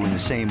weekend doing the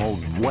same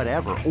old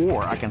whatever,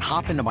 or I can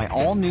hop into my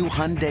all-new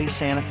Hyundai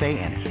Santa Fe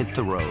and hit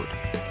the road.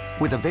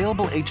 With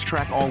available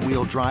H-Track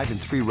all-wheel drive and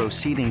 3-row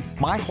seating,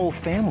 my whole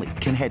family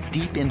can head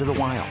deep into the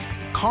wild.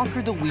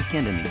 Conquer the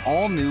weekend in the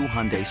all-new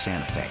Hyundai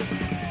Santa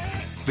Fe.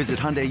 Visit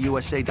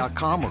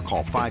HyundaiUSA.com or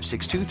call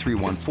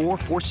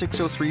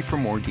 562-314-4603 for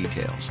more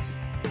details.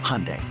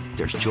 Hyundai,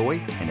 there's joy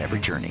in every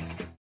journey.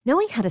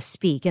 Knowing how to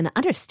speak and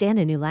understand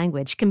a new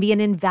language can be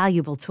an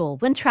invaluable tool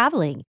when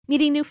traveling,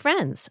 meeting new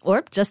friends,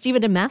 or just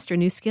even to master a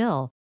new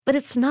skill. But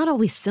it's not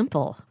always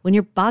simple when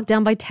you're bogged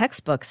down by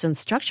textbooks and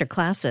structured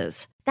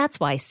classes. That's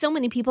why so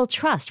many people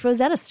trust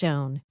Rosetta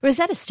Stone.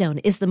 Rosetta Stone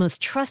is the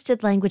most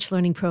trusted language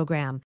learning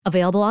program,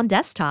 available on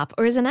desktop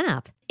or as an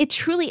app. It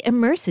truly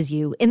immerses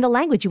you in the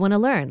language you want to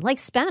learn, like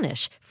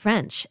Spanish,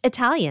 French,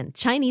 Italian,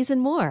 Chinese,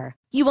 and more.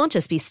 You won't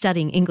just be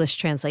studying English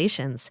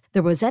translations.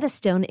 The Rosetta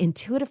Stone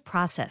intuitive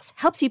process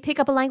helps you pick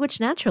up a language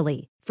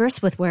naturally,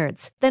 first with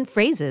words, then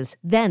phrases,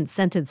 then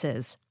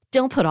sentences.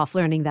 Don't put off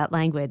learning that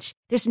language.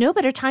 There's no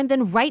better time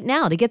than right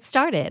now to get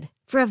started.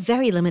 For a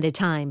very limited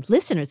time,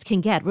 listeners can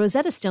get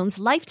Rosetta Stone's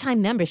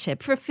lifetime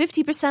membership for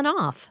 50%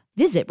 off.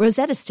 Visit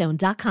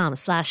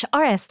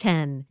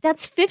rosettastone.com/rs10.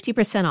 That's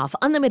 50% off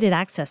unlimited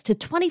access to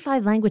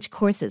 25 language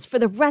courses for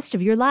the rest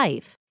of your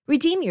life.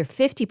 Redeem your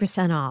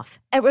 50%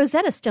 off at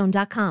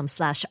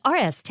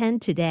rosettastone.com/rs10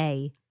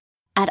 today.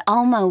 At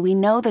Alma, we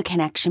know the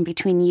connection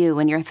between you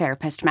and your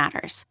therapist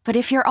matters. But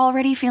if you're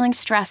already feeling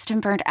stressed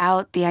and burnt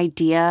out, the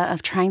idea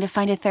of trying to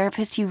find a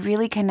therapist you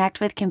really connect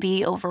with can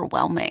be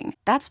overwhelming.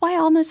 That's why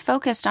Alma's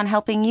focused on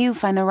helping you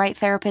find the right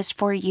therapist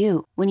for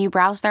you. When you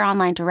browse their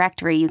online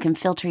directory, you can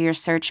filter your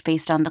search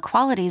based on the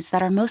qualities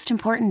that are most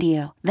important to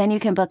you. Then you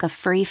can book a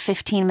free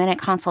 15-minute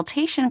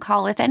consultation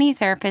call with any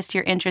therapist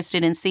you're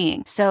interested in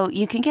seeing, so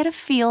you can get a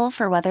feel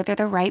for whether they're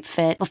the right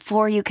fit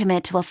before you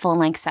commit to a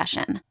full-length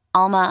session.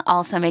 Alma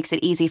also makes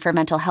it easy for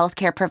mental health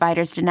care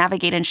providers to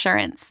navigate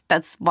insurance.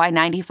 That's why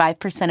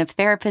 95% of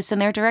therapists in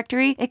their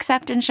directory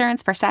accept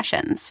insurance for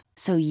sessions,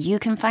 so you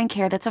can find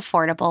care that's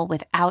affordable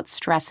without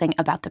stressing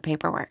about the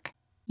paperwork.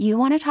 You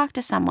want to talk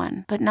to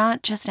someone, but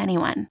not just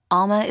anyone.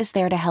 Alma is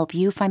there to help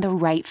you find the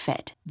right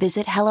fit.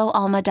 Visit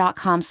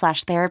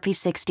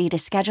helloalma.com/therapy60 to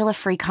schedule a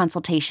free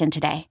consultation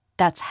today.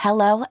 That's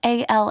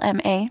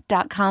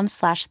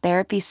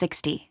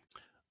helloalma.com/therapy60.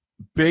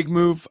 Big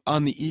move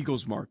on the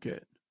Eagles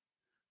market.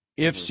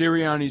 If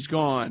Sirianni's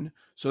gone,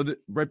 so that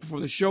right before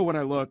the show when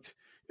I looked,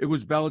 it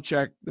was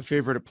Belichick, the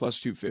favorite at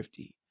plus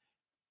 250.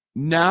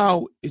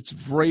 Now it's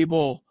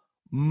Vrabel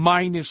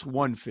minus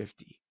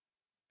 150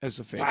 as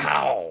the favorite.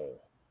 Wow.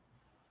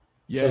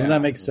 Yeah. Doesn't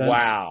that make sense?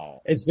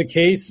 Wow. It's the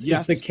case.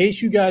 Yes. It's the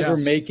case you guys were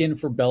making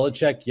for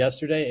Belichick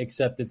yesterday,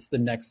 except it's the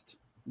next.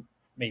 I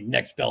mean,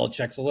 next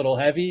Belichick's a little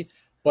heavy,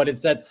 but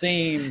it's that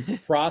same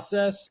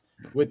process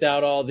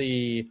without all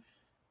the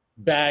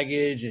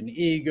baggage and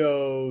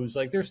egos.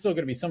 Like, there's still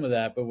going to be some of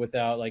that, but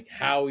without like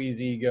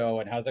Howie's ego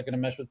and how's that going to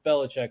mesh with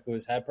Belichick, who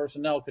has had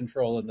personnel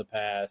control in the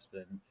past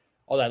and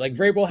all that. Like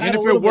Vrabel had,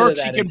 and if it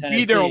works, he can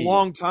be there a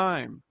long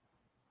time,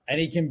 and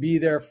he can be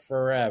there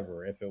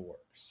forever if it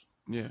works.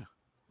 Yeah.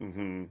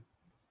 Mm-hmm.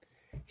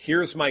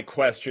 Here's my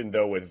question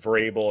though with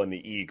Vrabel and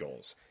the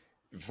Eagles.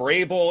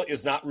 Vrabel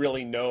is not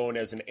really known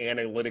as an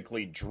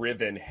analytically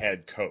driven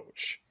head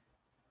coach.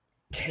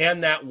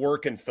 Can that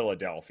work in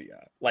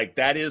Philadelphia? Like,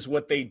 that is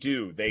what they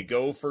do. They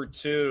go for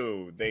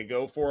two. They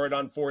go for it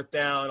on fourth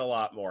down a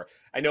lot more.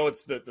 I know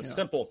it's the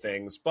simple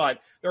things,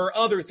 but there are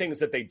other things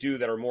that they do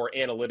that are more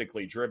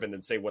analytically driven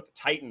than, say, what the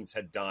Titans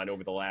had done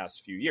over the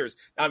last few years.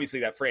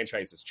 Obviously, that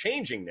franchise is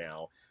changing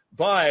now,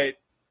 but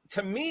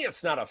to me,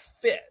 it's not a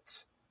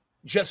fit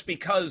just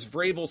because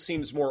Vrabel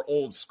seems more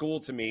old school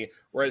to me,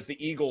 whereas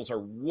the Eagles are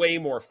way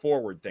more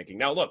forward thinking.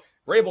 Now, look,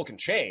 Vrabel can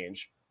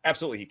change.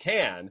 Absolutely, he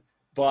can.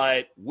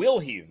 But will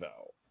he,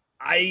 though?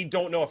 I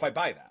don't know if I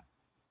buy that.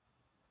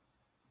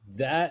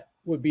 That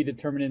would be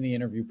determined in the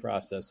interview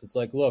process. It's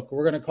like, look,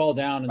 we're going to call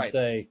down and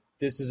say,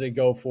 this is a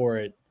go for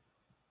it.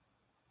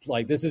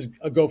 Like, this is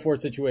a go for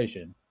it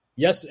situation.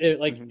 Yes,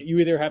 you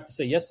either have to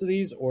say yes to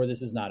these or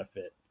this is not a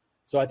fit.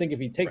 So I think if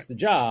he takes the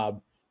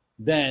job,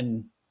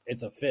 then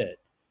it's a fit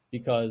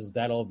because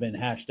that'll have been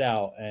hashed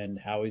out and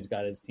how he's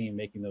got his team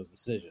making those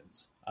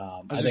decisions.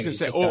 I think he's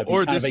just got to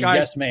be kind of a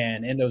yes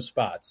man in those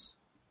spots.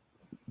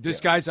 This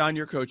guy's on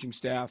your coaching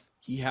staff.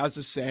 He has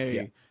a say.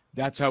 Yeah.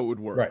 That's how it would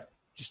work. Right.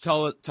 Just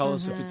tell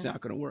us if it's not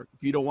going to work.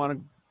 If you don't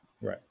want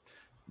to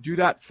do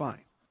that,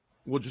 fine.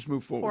 we'll just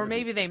move forward. Or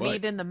maybe they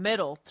meet in the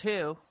middle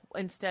too,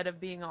 instead of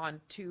being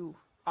on two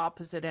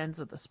opposite ends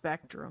of the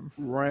spectrum.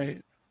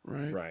 Right.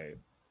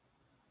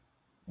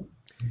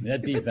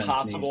 That Is it defense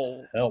possible?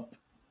 needs help.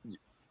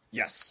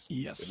 Yes.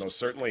 Yes. It most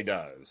certainly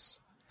does.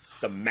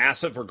 The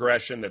massive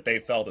regression that they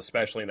felt,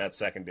 especially in that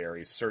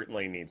secondary,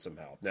 certainly needs some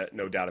help.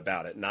 No doubt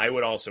about it. And I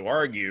would also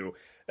argue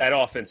that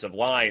offensive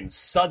line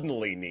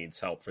suddenly needs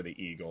help for the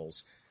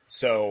Eagles.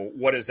 So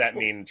what does that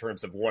mean in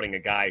terms of wanting a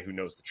guy who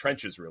knows the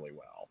trenches really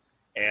well?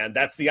 And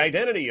that's the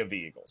identity of the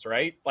Eagles,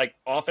 right? Like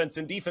offense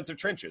and defensive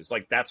trenches.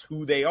 Like that's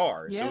who they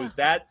are. Yeah. So is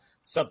that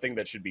something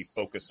that should be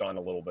focused on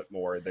a little bit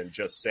more than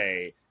just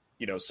say,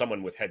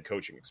 someone with head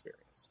coaching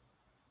experience?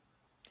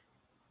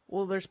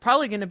 Well, there's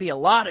probably going to be a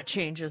lot of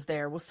changes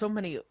there with so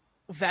many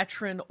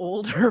veteran,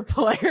 older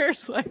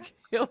players. Like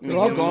they're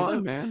all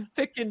gone, man.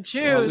 Pick and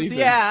choose.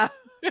 Yeah.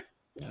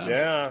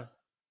 Yeah.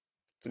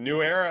 It's a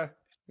new era.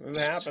 It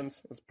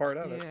happens. It's part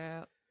of it.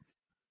 Yeah.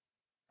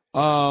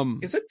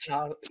 Is it?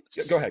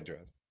 Go ahead, Drew.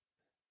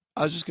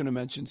 I was just going to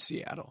mention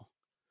Seattle.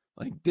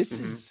 Like this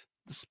is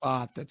the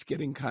spot that's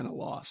getting kind of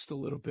lost a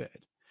little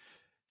bit.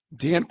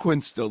 Dan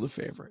Quinn's still the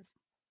favorite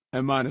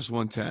at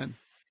 -110.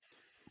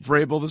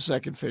 Vrabel the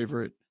second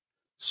favorite.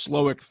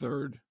 Slowick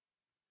third.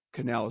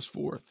 Canales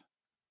fourth.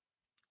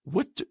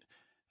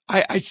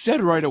 I said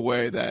right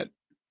away that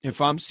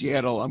if I'm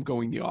Seattle, I'm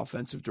going the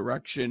offensive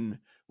direction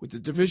with the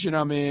division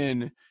I'm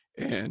in,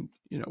 and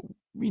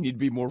we need to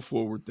be more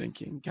forward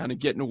thinking, kind of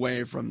getting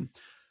away from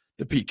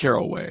the Pete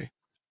Carroll way.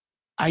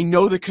 I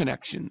know the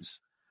connections,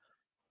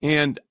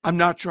 and I'm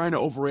not trying to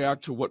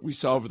overreact to what we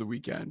saw over the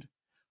weekend.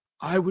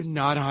 I would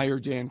not hire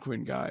Dan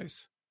Quinn,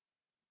 guys.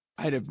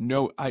 I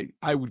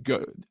would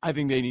go. I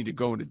think they need to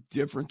go in a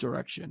different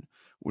direction.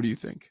 What do you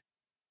think?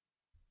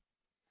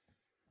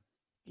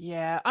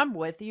 Yeah, I'm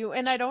with you.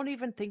 And I don't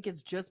even think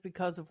it's just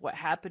because of what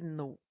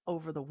happened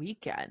over the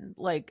weekend.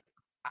 Like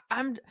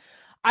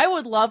I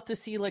would love to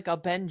see like a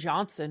Ben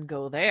Johnson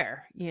go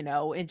there,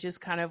 and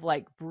just kind of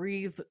like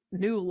breathe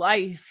new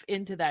life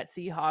into that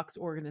Seahawks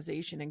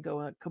organization and go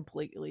in a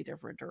completely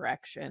different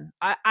direction.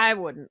 I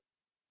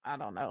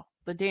don't know.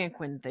 The Dan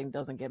Quinn thing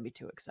doesn't get me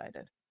too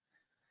excited.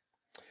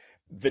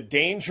 The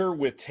danger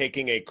with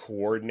taking a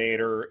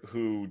coordinator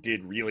who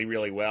did really,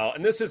 really well,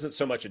 and this isn't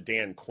so much a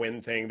Dan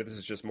Quinn thing, but this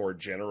is just more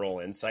general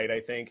insight,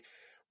 I think,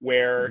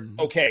 where,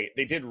 okay,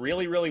 they did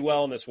really, really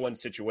well in this one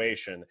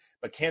situation,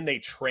 but can they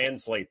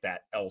translate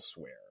that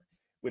elsewhere?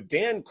 With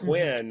Dan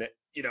Quinn,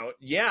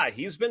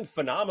 he's been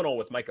phenomenal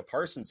with Micah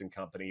Parsons and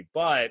company,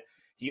 but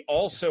he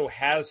also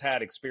has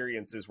had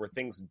experiences where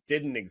things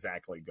didn't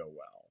exactly go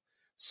well.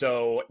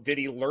 So did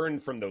he learn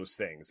from those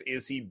things?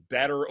 Is he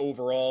better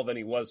overall than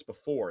he was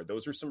before?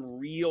 Those are some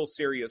real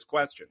serious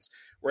questions.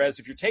 Whereas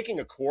if you're taking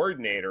a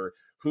coordinator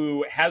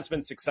who has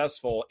been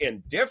successful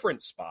in different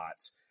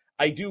spots,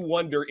 I do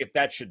wonder if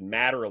that should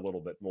matter a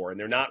little bit more. And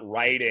they're not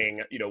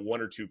writing,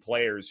 one or two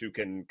players who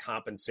can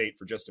compensate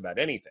for just about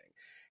anything.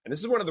 And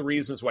this is one of the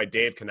reasons why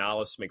Dave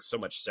Canales makes so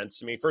much sense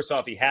to me. First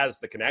off, he has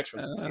the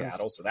connections to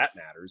Seattle, so that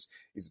matters.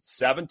 He's at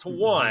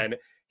 7-1.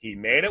 He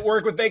made it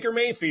work with Baker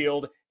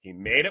Mayfield. He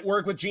made it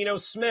work with Geno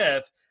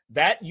Smith.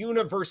 That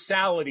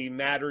universality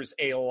matters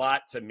a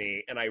lot to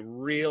me, and I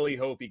really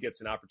hope he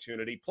gets an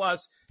opportunity.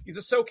 Plus, he's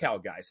a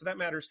SoCal guy, so that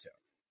matters too.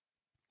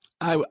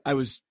 I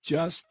was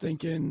just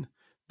thinking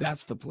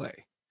that's the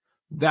play.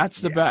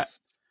 That's the bet.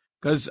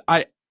 Because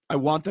I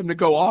want them to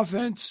go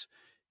offense.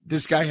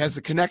 This guy has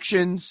the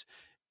connections,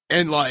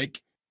 and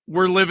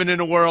we're living in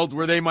a world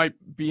where they might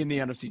be in the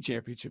NFC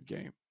Championship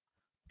game.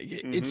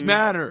 It's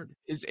mattered,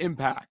 his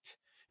impact.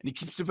 And he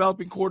keeps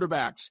developing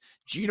quarterbacks.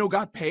 Geno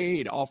got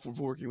paid off of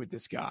working with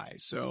this guy.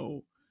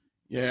 So,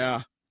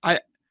 yeah, I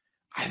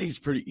think it's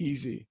pretty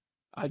easy.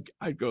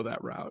 I'd go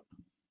that route.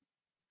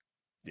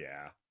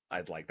 Yeah,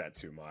 I'd like that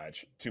too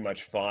much. Too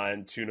much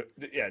fun. Too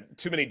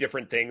many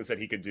different things that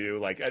he could do.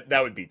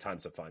 That would be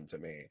tons of fun to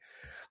me.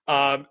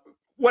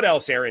 What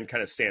else, Aaron,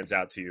 kind of stands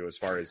out to you as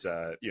far as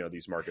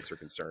these markets are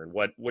concerned?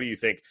 What do you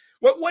think?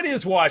 What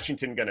is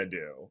Washington going to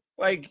do?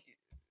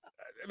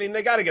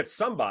 They got to get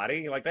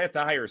somebody. They have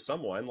to hire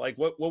someone.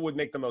 What would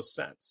make the most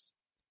sense?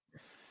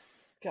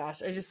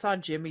 Gosh, I just saw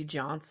Jimmy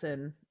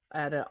Johnson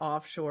at an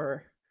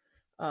offshore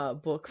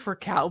book for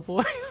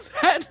Cowboys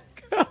head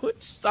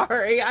coach.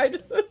 Sorry, I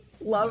just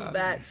love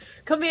that.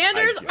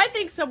 Commanders, I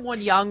think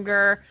someone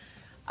younger.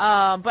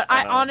 But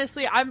I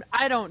honestly,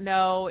 I don't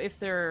know if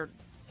they're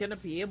gonna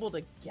be able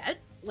to get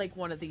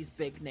one of these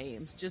big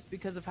names just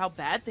because of how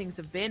bad things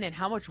have been and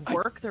how much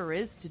work there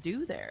is to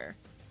do there.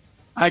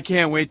 I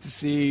can't wait to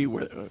see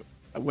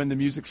when the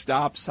music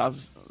stops,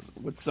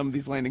 what some of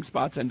these landing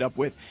spots end up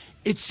with.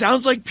 It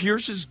sounds like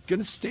Pierce is going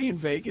to stay in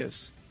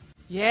Vegas.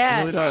 Yeah. It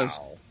really does.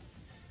 Wow.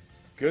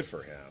 Good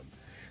for him.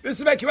 This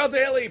is BetQL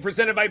Daily,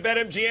 presented by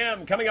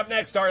BetMGM. Coming up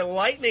next, our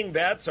lightning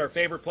bets, our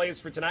favorite plays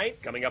for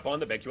tonight, coming up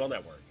on the BetQL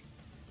Network.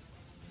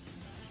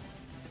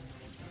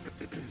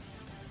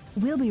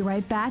 We'll be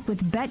right back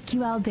with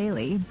BetQL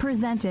Daily,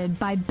 presented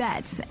by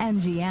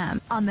BetMGM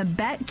on the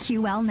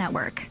BetQL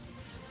Network.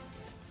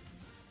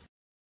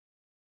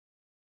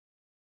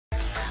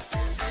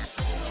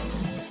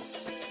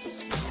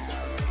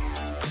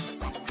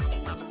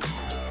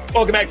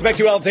 Welcome back to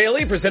BetQL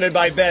Daily, presented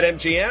by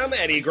BetMGM.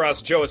 Eddie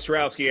Gross, Joe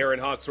Ostrowski, Aaron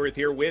Hawksworth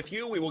here with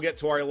you. We will get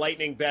to our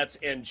lightning bets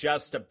in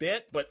just a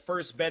bit, but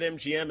first,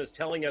 BetMGM is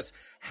telling us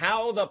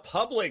how the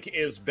public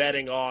is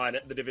betting on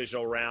the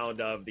divisional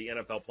round of the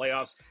NFL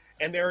playoffs.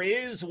 And there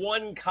is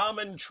one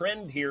common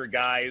trend here,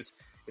 guys.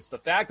 It's the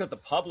fact that the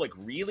public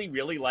really,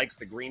 really likes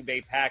the Green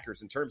Bay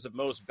Packers. In terms of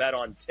most bet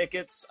on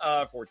tickets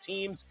for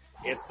teams,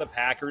 it's the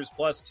Packers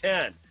plus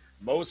 10.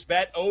 Most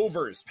bet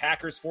overs,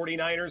 Packers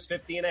 49ers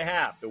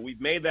 50.5. Though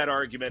we've made that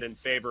argument in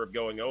favor of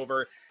going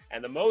over.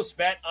 And the most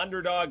bet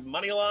underdog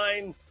money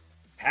line,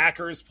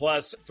 Packers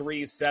plus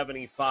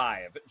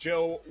 375.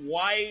 Joe,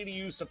 why do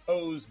you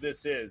suppose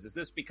this is? Is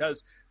this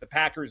because the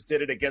Packers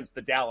did it against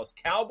the Dallas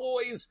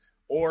Cowboys?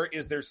 Or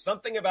is there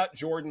something about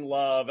Jordan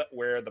Love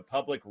where the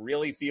public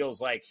really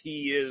feels like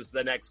he is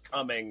the next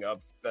coming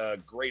of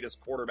the greatest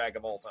quarterback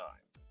of all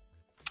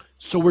time?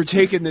 So we're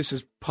taking this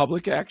as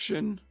public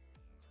action?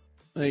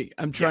 Like,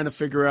 I'm trying to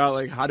figure out,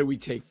 like, how do we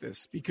take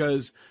this?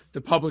 Because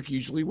the public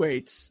usually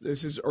waits.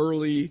 This is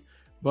early,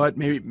 but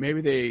maybe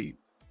they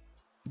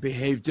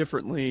behave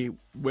differently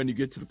when you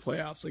get to the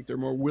playoffs. Like, they're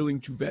more willing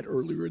to bet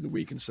earlier in the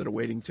week instead of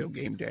waiting till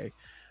game day.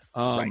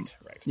 Right.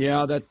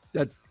 Yeah,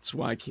 that's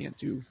why I can't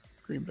do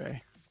Green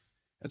Bay.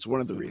 That's one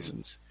of the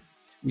reasons.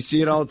 We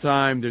see it all the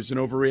time. There's an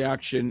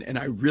overreaction, and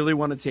I really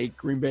want to take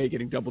Green Bay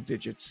getting double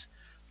digits,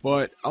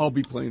 but I'll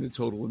be playing the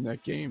total in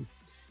that game.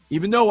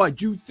 Even though I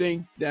do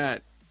think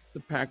that the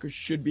Packers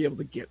should be able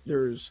to get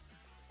theirs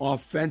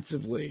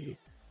offensively,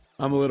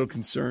 I'm a little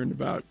concerned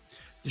about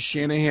the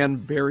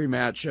Shanahan-Berry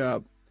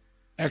matchup.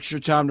 Extra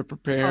time to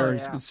prepare. Oh, yeah.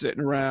 He's been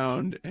sitting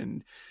around,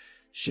 and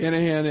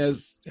Shanahan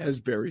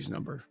has Berry's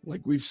number. Like,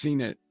 we've seen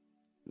it,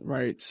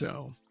 right?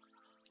 So,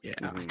 yeah.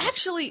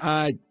 Actually,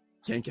 I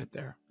can't get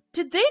there.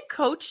 did they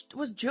coach?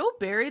 Was Joe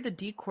Barry the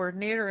D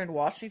coordinator in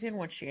Washington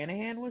when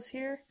Shanahan was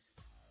here?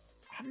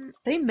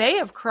 They may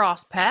have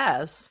crossed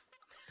paths.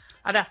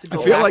 I'd have to go.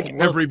 I feel back like and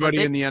look, everybody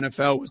but in the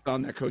NFL was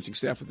on that coaching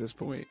staff at this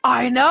point.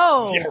 I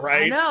know. Yeah,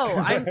 right.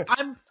 I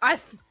know.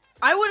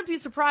 I wouldn't be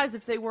surprised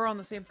if they were on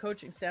the same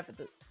coaching staff at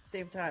the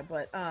same time.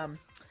 But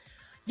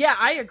yeah,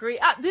 I agree.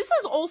 This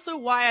is also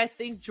why I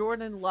think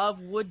Jordan Love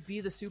would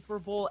be the Super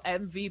Bowl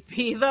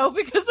MVP, though,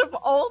 because of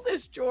all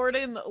this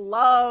Jordan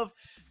Love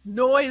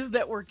noise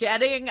that we're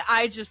getting.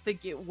 I just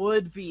think it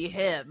would be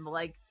him.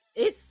 Like,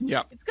 it's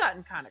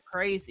gotten kind of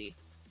crazy,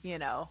 you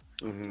know.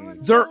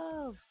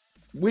 Mm-hmm.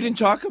 We didn't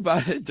talk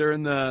about it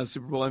during the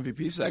Super Bowl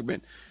MVP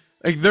segment.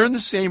 Like, they're in the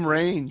same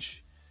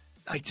range.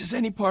 Like, does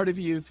any part of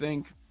you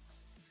think,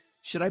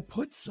 should I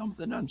put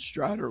something on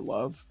Stroud or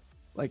Love,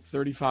 like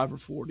 35 or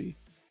 40?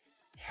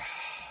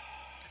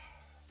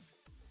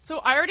 So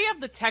I already have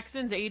the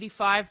Texans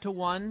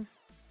 85-1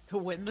 to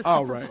win the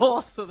Super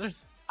Bowl. So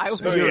there's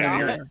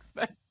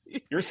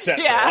you're set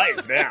for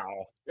life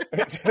now.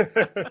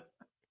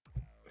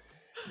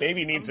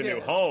 Maybe needs a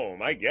new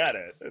home. I get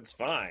it. It's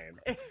fine.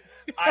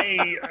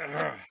 I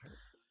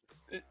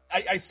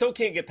still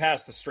can't get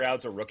past the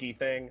Stroud's a rookie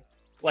thing.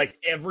 Like,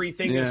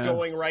 everything is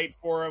going right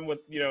for him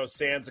with,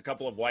 sans a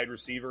couple of wide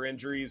receiver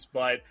injuries,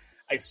 but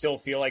I still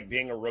feel like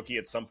being a rookie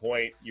at some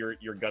point, you're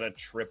going to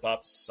trip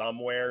up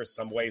somewhere,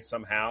 some way,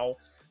 somehow.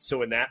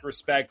 So in that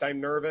respect,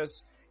 I'm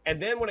nervous.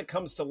 And then when it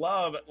comes to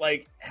Love,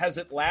 like, has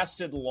it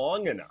lasted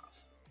long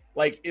enough?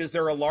 Like, is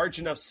there a large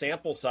enough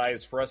sample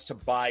size for us to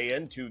buy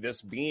into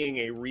this being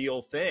a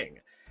real thing?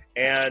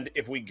 And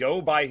if we go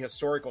by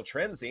historical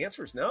trends, the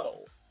answer is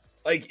no.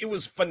 Like, it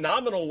was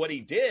phenomenal what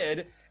he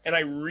did, and I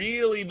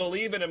really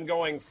believe in him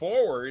going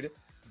forward.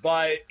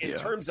 But in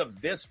terms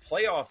of this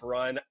playoff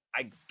run,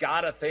 I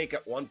got to think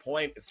at one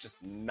point it's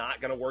just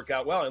not going to work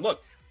out well. And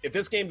look, if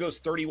this game goes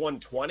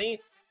 31-20,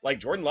 like,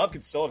 Jordan Love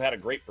could still have had a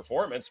great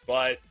performance,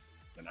 but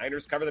the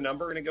Niners cover the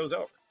number and it goes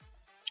over.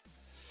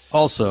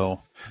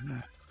 Also,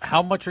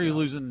 how much are you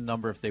losing the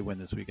number if they win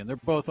this weekend? They're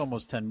both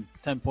almost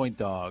 10-point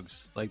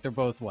dogs. Like, they're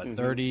both,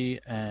 30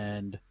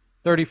 and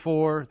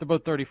 34? They're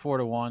both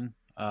 34-1.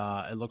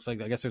 It looks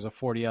like, I guess there's a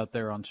 40 out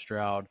there on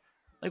Stroud.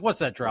 Like, what's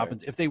that drop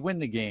into? If they win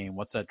the game,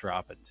 what's that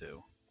drop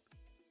into?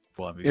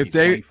 Well, maybe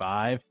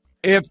 25?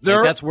 If they're,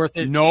 like, that's worth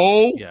it.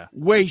 No,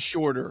 way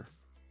shorter.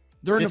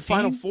 They're 15? in the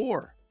Final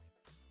Four.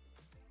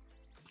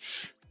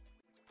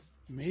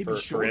 Maybe for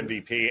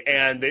MVP.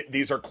 And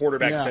these are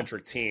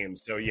quarterback-centric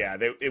teams. So,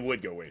 it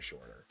would go way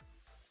shorter.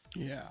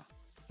 Yeah.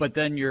 But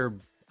then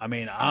I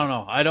don't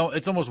know.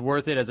 It's almost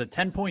worth it as a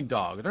 10-point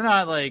dog. They're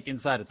not, like,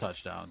 inside a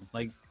touchdown.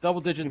 Like,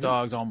 double-digit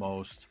dogs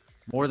almost.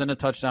 More than a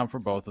touchdown for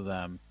both of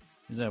them.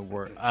 Is that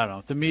worth? I don't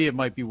know. To me, it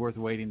might be worth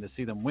waiting to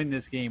see them win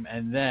this game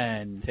and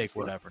then take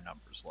whatever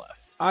numbers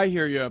left. I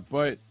hear you,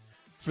 but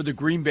for the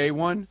Green Bay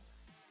one,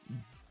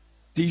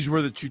 these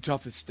were the two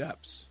toughest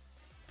steps.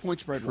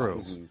 Point spread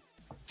wise.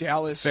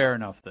 Dallas. Fair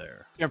enough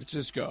there. San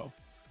Francisco.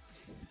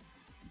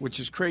 Which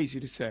is crazy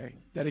to say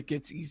that it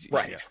gets easier.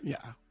 Right.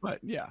 Yeah. But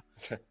yeah.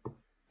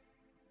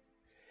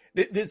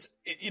 This,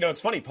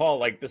 it's funny, Paul,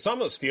 like, this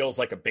almost feels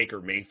like a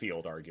Baker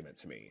Mayfield argument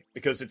to me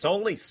because it's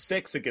only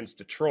 6 against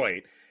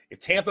Detroit. If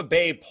Tampa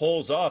Bay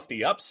pulls off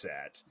the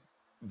upset,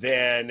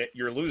 then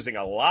you're losing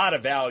a lot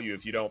of value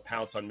if you don't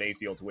pounce on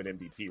Mayfield to win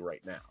MVP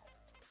right now.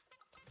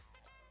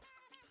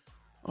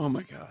 Oh,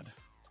 my God.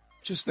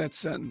 Just that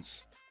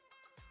sentence.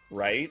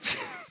 Right?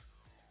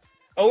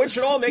 Oh, it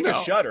should all make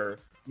us shudder.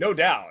 No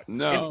doubt.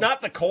 No. It's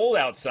not the cold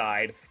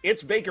outside.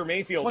 It's Baker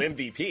Mayfield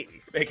MVP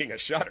making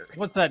us shudder.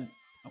 What's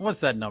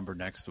that number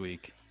next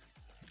week?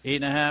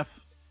 8.5?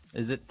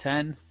 Is it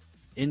 10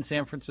 in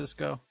San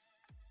Francisco?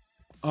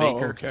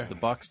 Baker, okay. The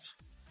Bucks.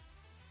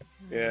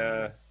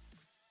 Yeah.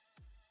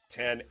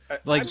 10.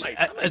 Like,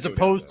 I might as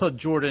opposed to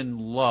Jordan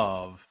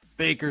Love,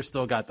 Baker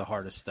still got the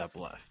hardest step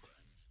left.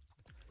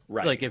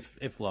 Right. Like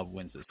if Love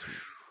wins this week.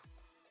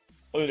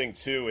 Other thing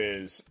too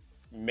is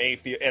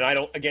Mayfield, and I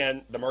don't.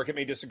 Again, the market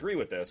may disagree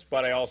with this,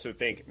 but I also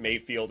think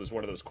Mayfield is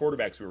one of those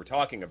quarterbacks we were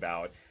talking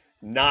about,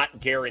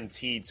 not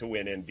guaranteed to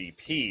win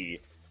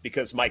MVP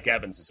because Mike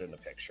Evans is in the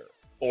picture,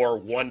 or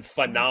one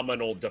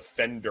phenomenal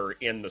defender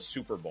in the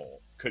Super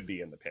Bowl could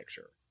be in the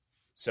picture.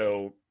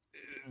 So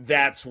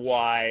that's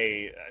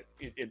why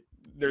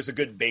there's a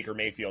good Baker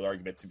Mayfield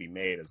argument to be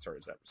made as far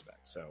as that respect.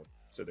 So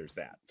there's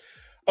that.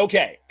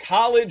 Okay,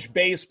 college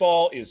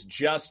baseball is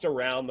just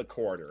around the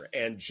corner,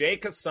 and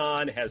Jake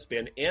Hassan has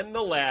been in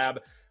the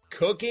lab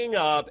cooking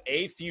up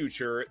a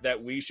future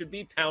that we should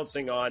be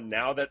pouncing on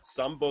now that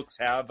some books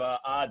have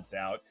odds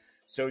out.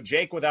 So,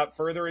 Jake, without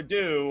further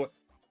ado,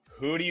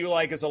 who do you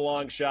like as a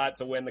long shot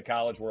to win the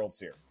College World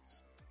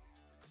Series?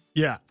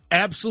 Yeah,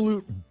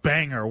 absolute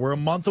banger. We're a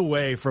month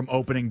away from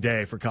opening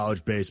day for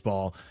college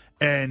baseball,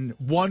 and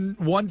one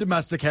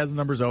domestic has the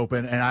numbers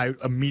open, and I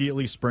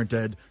immediately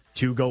sprinted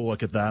to go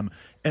look at them.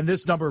 And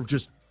this number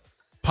just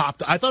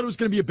popped. I thought it was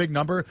going to be a big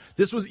number.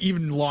 This was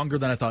even longer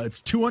than I thought.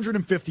 It's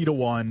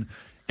 250-1,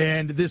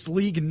 and this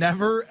league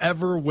never,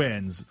 ever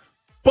wins.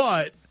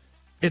 But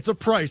it's a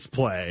price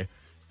play.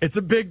 It's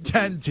a Big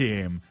Ten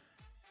team.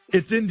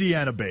 It's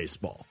Indiana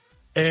baseball.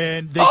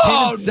 And they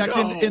came in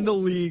second in the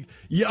league.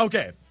 Yeah,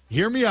 okay,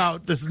 hear me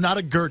out. This is not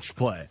a Gertz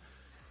play.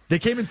 They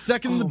came in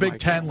second in the Big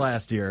Ten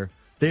last year.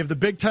 They have the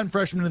Big Ten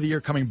Freshman of the Year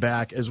coming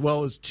back, as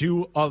well as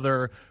two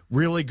other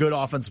really good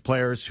offensive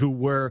players who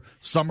were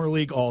Summer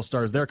League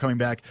All-Stars. They're coming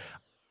back.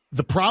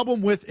 The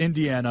problem with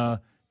Indiana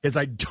is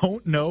I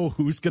don't know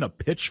who's going to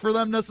pitch for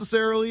them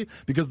necessarily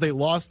because they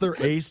lost their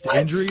ace to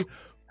injury.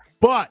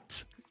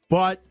 But.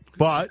 Kyle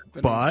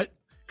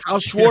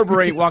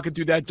Schwarber ain't walking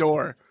through that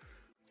door.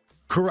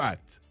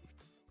 Correct.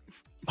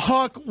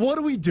 Hawk, what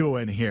are we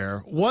doing here?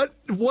 What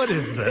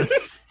is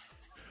this?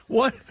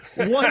 What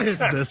is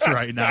this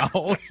right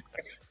now?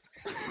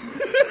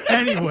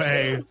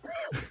 Anyway.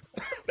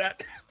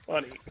 That's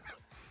funny.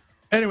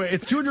 Anyway,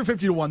 it's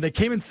 250-1. They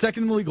came in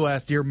second in the league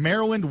last year.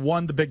 Maryland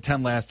won the Big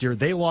Ten last year.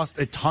 They lost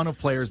a ton of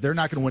players. They're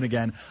not going to win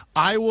again.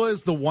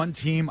 Iowa's the one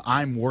team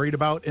I'm worried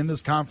about in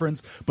this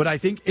conference, but I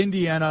think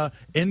Indiana,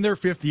 in their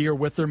fifth year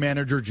with their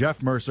manager,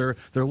 Jeff Mercer,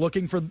 they're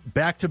looking for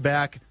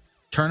back-to-back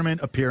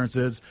tournament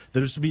appearances.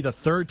 This will be the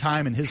third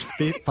time in his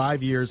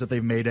 5 years that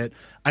they've made it.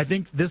 I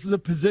think this is a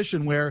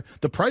position where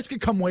the price could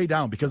come way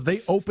down because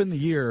they open the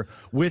year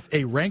with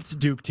a ranked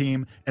Duke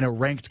team and a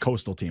ranked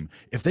Coastal team.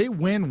 If they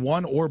win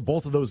one or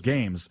both of those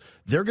games,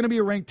 they're going to be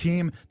a ranked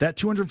team. That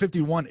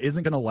 251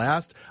 isn't going to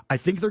last. I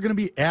think they're going to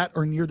be at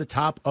or near the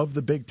top of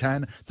the Big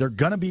Ten. They're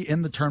going to be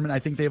in the tournament. I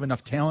think they have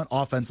enough talent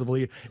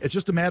offensively. It's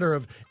just a matter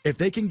of if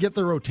they can get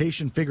their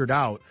rotation figured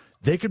out,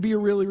 they could be a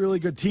really, really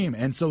good team.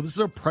 And so this is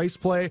a price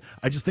play.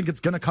 I just think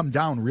it's going to come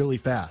down really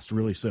fast,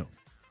 really soon.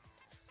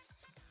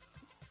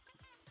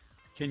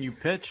 Can you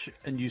pitch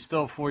and you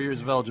still have 4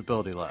 years of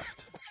eligibility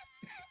left?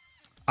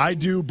 I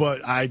do,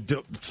 but I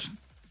do.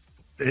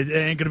 It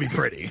ain't going to be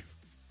pretty.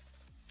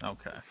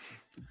 Okay.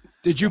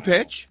 Did you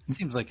pitch?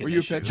 Seems like an Were you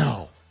issue. pitching?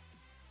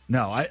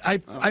 No.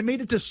 I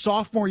made it to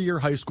sophomore year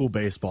high school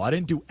baseball. I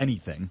didn't do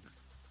anything.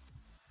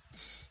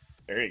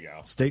 There you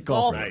go. State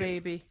golf,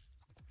 baby.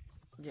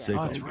 Yeah. State Oh,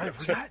 golf. that's right. I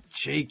forgot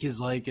Jake is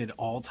like an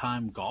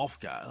all-time golf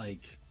guy.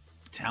 Like,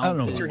 I don't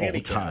know talented.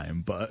 if all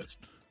time, but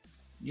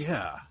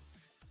yeah.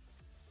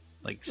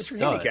 Like What's your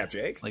stud. handicap,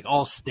 Jake? Like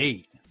all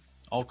state,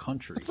 all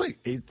country.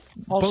 It's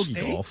All bogey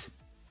state? golf.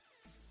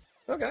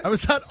 Okay. I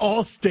was not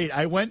all state.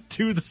 I went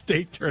to the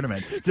state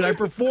tournament. Did I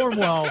perform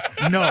well?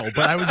 No,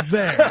 but I was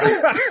there.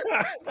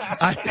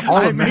 I made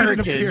an American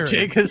appearance.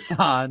 Jake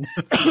Hassan.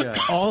 Yeah.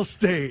 All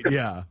state,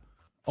 yeah.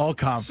 All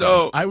conference.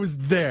 So- I was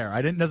there.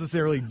 I didn't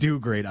necessarily do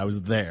great. I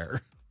was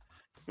there.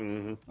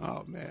 Mm-hmm.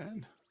 Oh,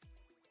 man.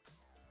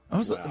 I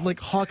was like,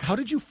 Hawk, how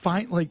did you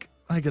find, like,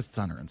 I guess it's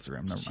on her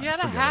Instagram. Never mind. She had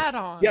a Forget hat it.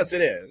 on. Yes,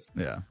 it is.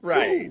 Yeah.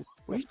 Right. Ooh,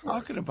 what are you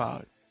talking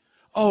about?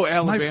 Oh,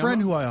 Alabama. My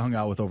friend who I hung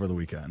out with over the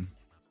weekend.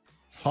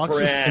 Hawk's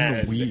just in the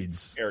Friend.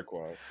 weeds. Air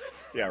quote.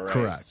 Yeah, right.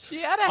 Correct.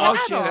 She had a Oh,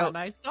 hat she had on.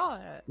 I saw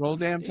it. Roll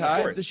damn Yeah, of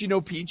tide. course. Does she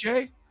know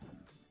PJ?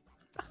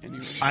 I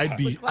would All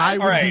be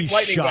right,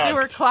 lightning shocked. They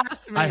were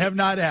classmates. I have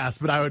not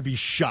asked, but I would be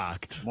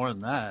shocked. More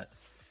than that.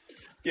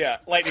 Yeah,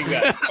 lightning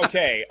bets.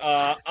 Okay,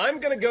 I'm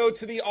going to go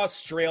to the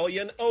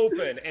Australian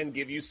Open and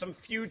give you some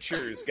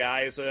futures,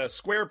 guys. A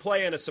square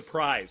play and a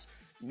surprise.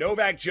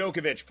 Novak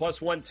Djokovic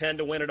plus 110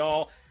 to win it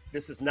all.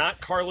 This is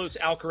not Carlos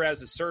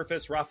Alcaraz's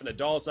surface. Rafa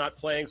Nadal's not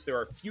playing, so there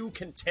are few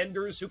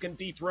contenders who can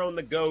dethrone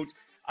the GOAT.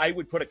 I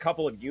would put a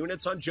couple of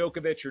units on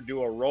Djokovic or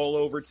do a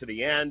rollover to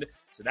the end,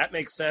 so that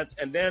makes sense.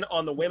 And then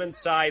on the women's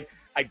side,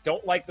 I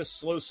don't like the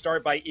slow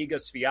start by Iga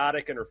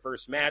Swiatek in her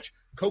first match.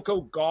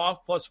 Coco Gauff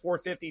plus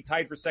 450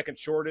 tied for second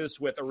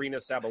shortest with Aryna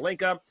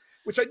Sabalenka,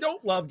 which I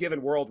don't love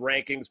given world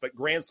rankings, but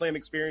Grand Slam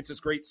experience is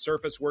great.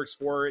 Surface works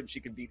for her, and she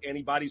can beat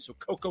anybody. So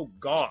Coco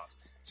Gauff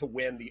to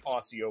win the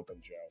Aussie Open,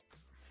 Joe.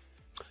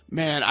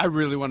 Man, I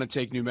really want to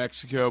take New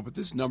Mexico, but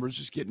this number's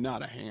just getting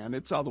out of hand.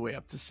 It's all the way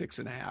up to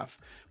 6.5.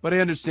 But I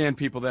understand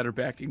people that are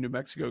backing New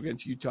Mexico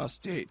against Utah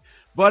State.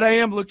 But I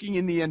am looking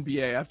in the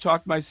NBA. I've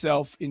talked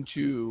myself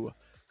into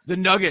the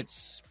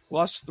Nuggets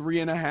plus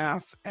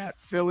 3.5 at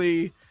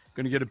Philly.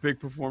 Going to get a big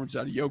performance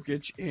out of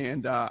Jokic.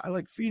 And I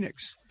like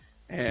Phoenix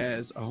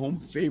as a home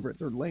favorite.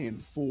 They're laying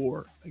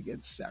 4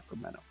 against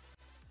Sacramento.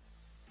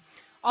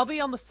 I'll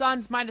be on the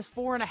Suns minus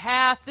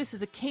 4.5. This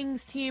is a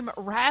Kings team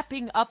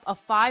wrapping up a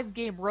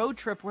 5-game road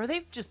trip where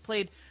they've just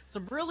played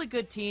some really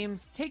good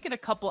teams, taken a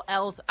couple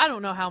L's. I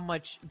don't know how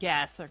much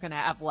gas they're going to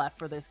have left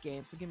for this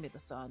game, so give me the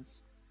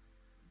Suns.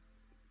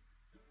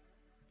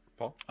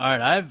 Paul? All right,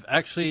 I've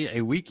actually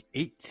a week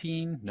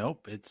 18.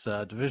 Nope, it's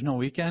a divisional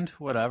weekend,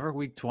 whatever,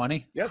 week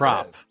 20. Yes,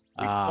 prop.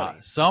 Week 20.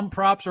 Some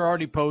props are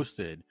already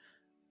posted.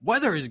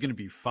 Weather is going to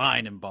be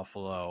fine in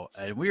Buffalo,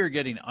 and we are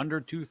getting under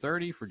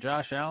 230 for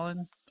Josh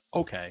Allen.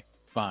 Okay,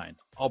 fine.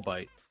 I'll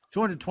bite.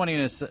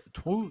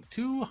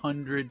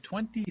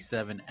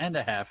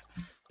 227.5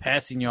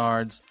 passing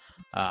yards.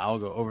 I'll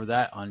go over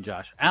that on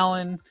Josh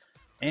Allen.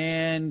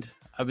 And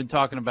I've been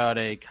talking about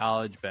a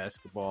college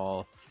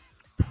basketball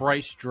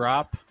price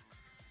drop.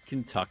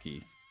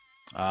 Kentucky.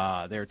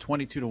 They're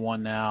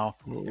 22-1 now.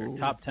 They're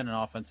top 10 in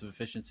offensive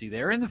efficiency.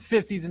 They're in the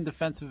 50s in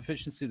defensive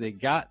efficiency. They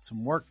got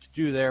some work to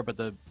do there, but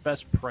the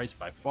best price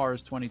by far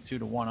is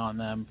 22-1 on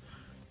them.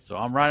 So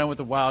I'm riding with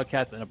the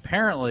Wildcats, and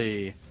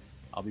apparently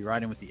I'll be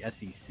riding with the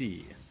SEC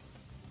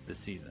this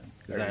season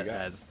because that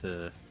adds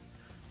to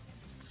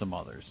some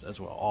others as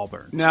well.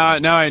 Auburn. Now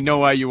I know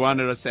why you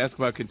wanted us to ask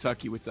about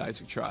Kentucky with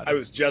Isaac Trotty. I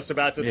was just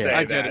about to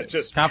say that.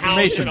 Just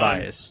confirmation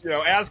bias.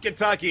 Ask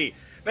Kentucky.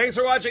 Thanks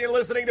for watching and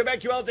listening to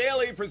BetQL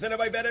Daily, presented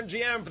by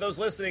BetMGM. For those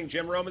listening,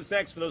 Jim Roman's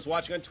next. For those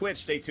watching on Twitch,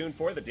 stay tuned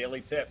for the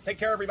Daily Tip. Take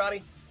care,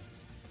 everybody.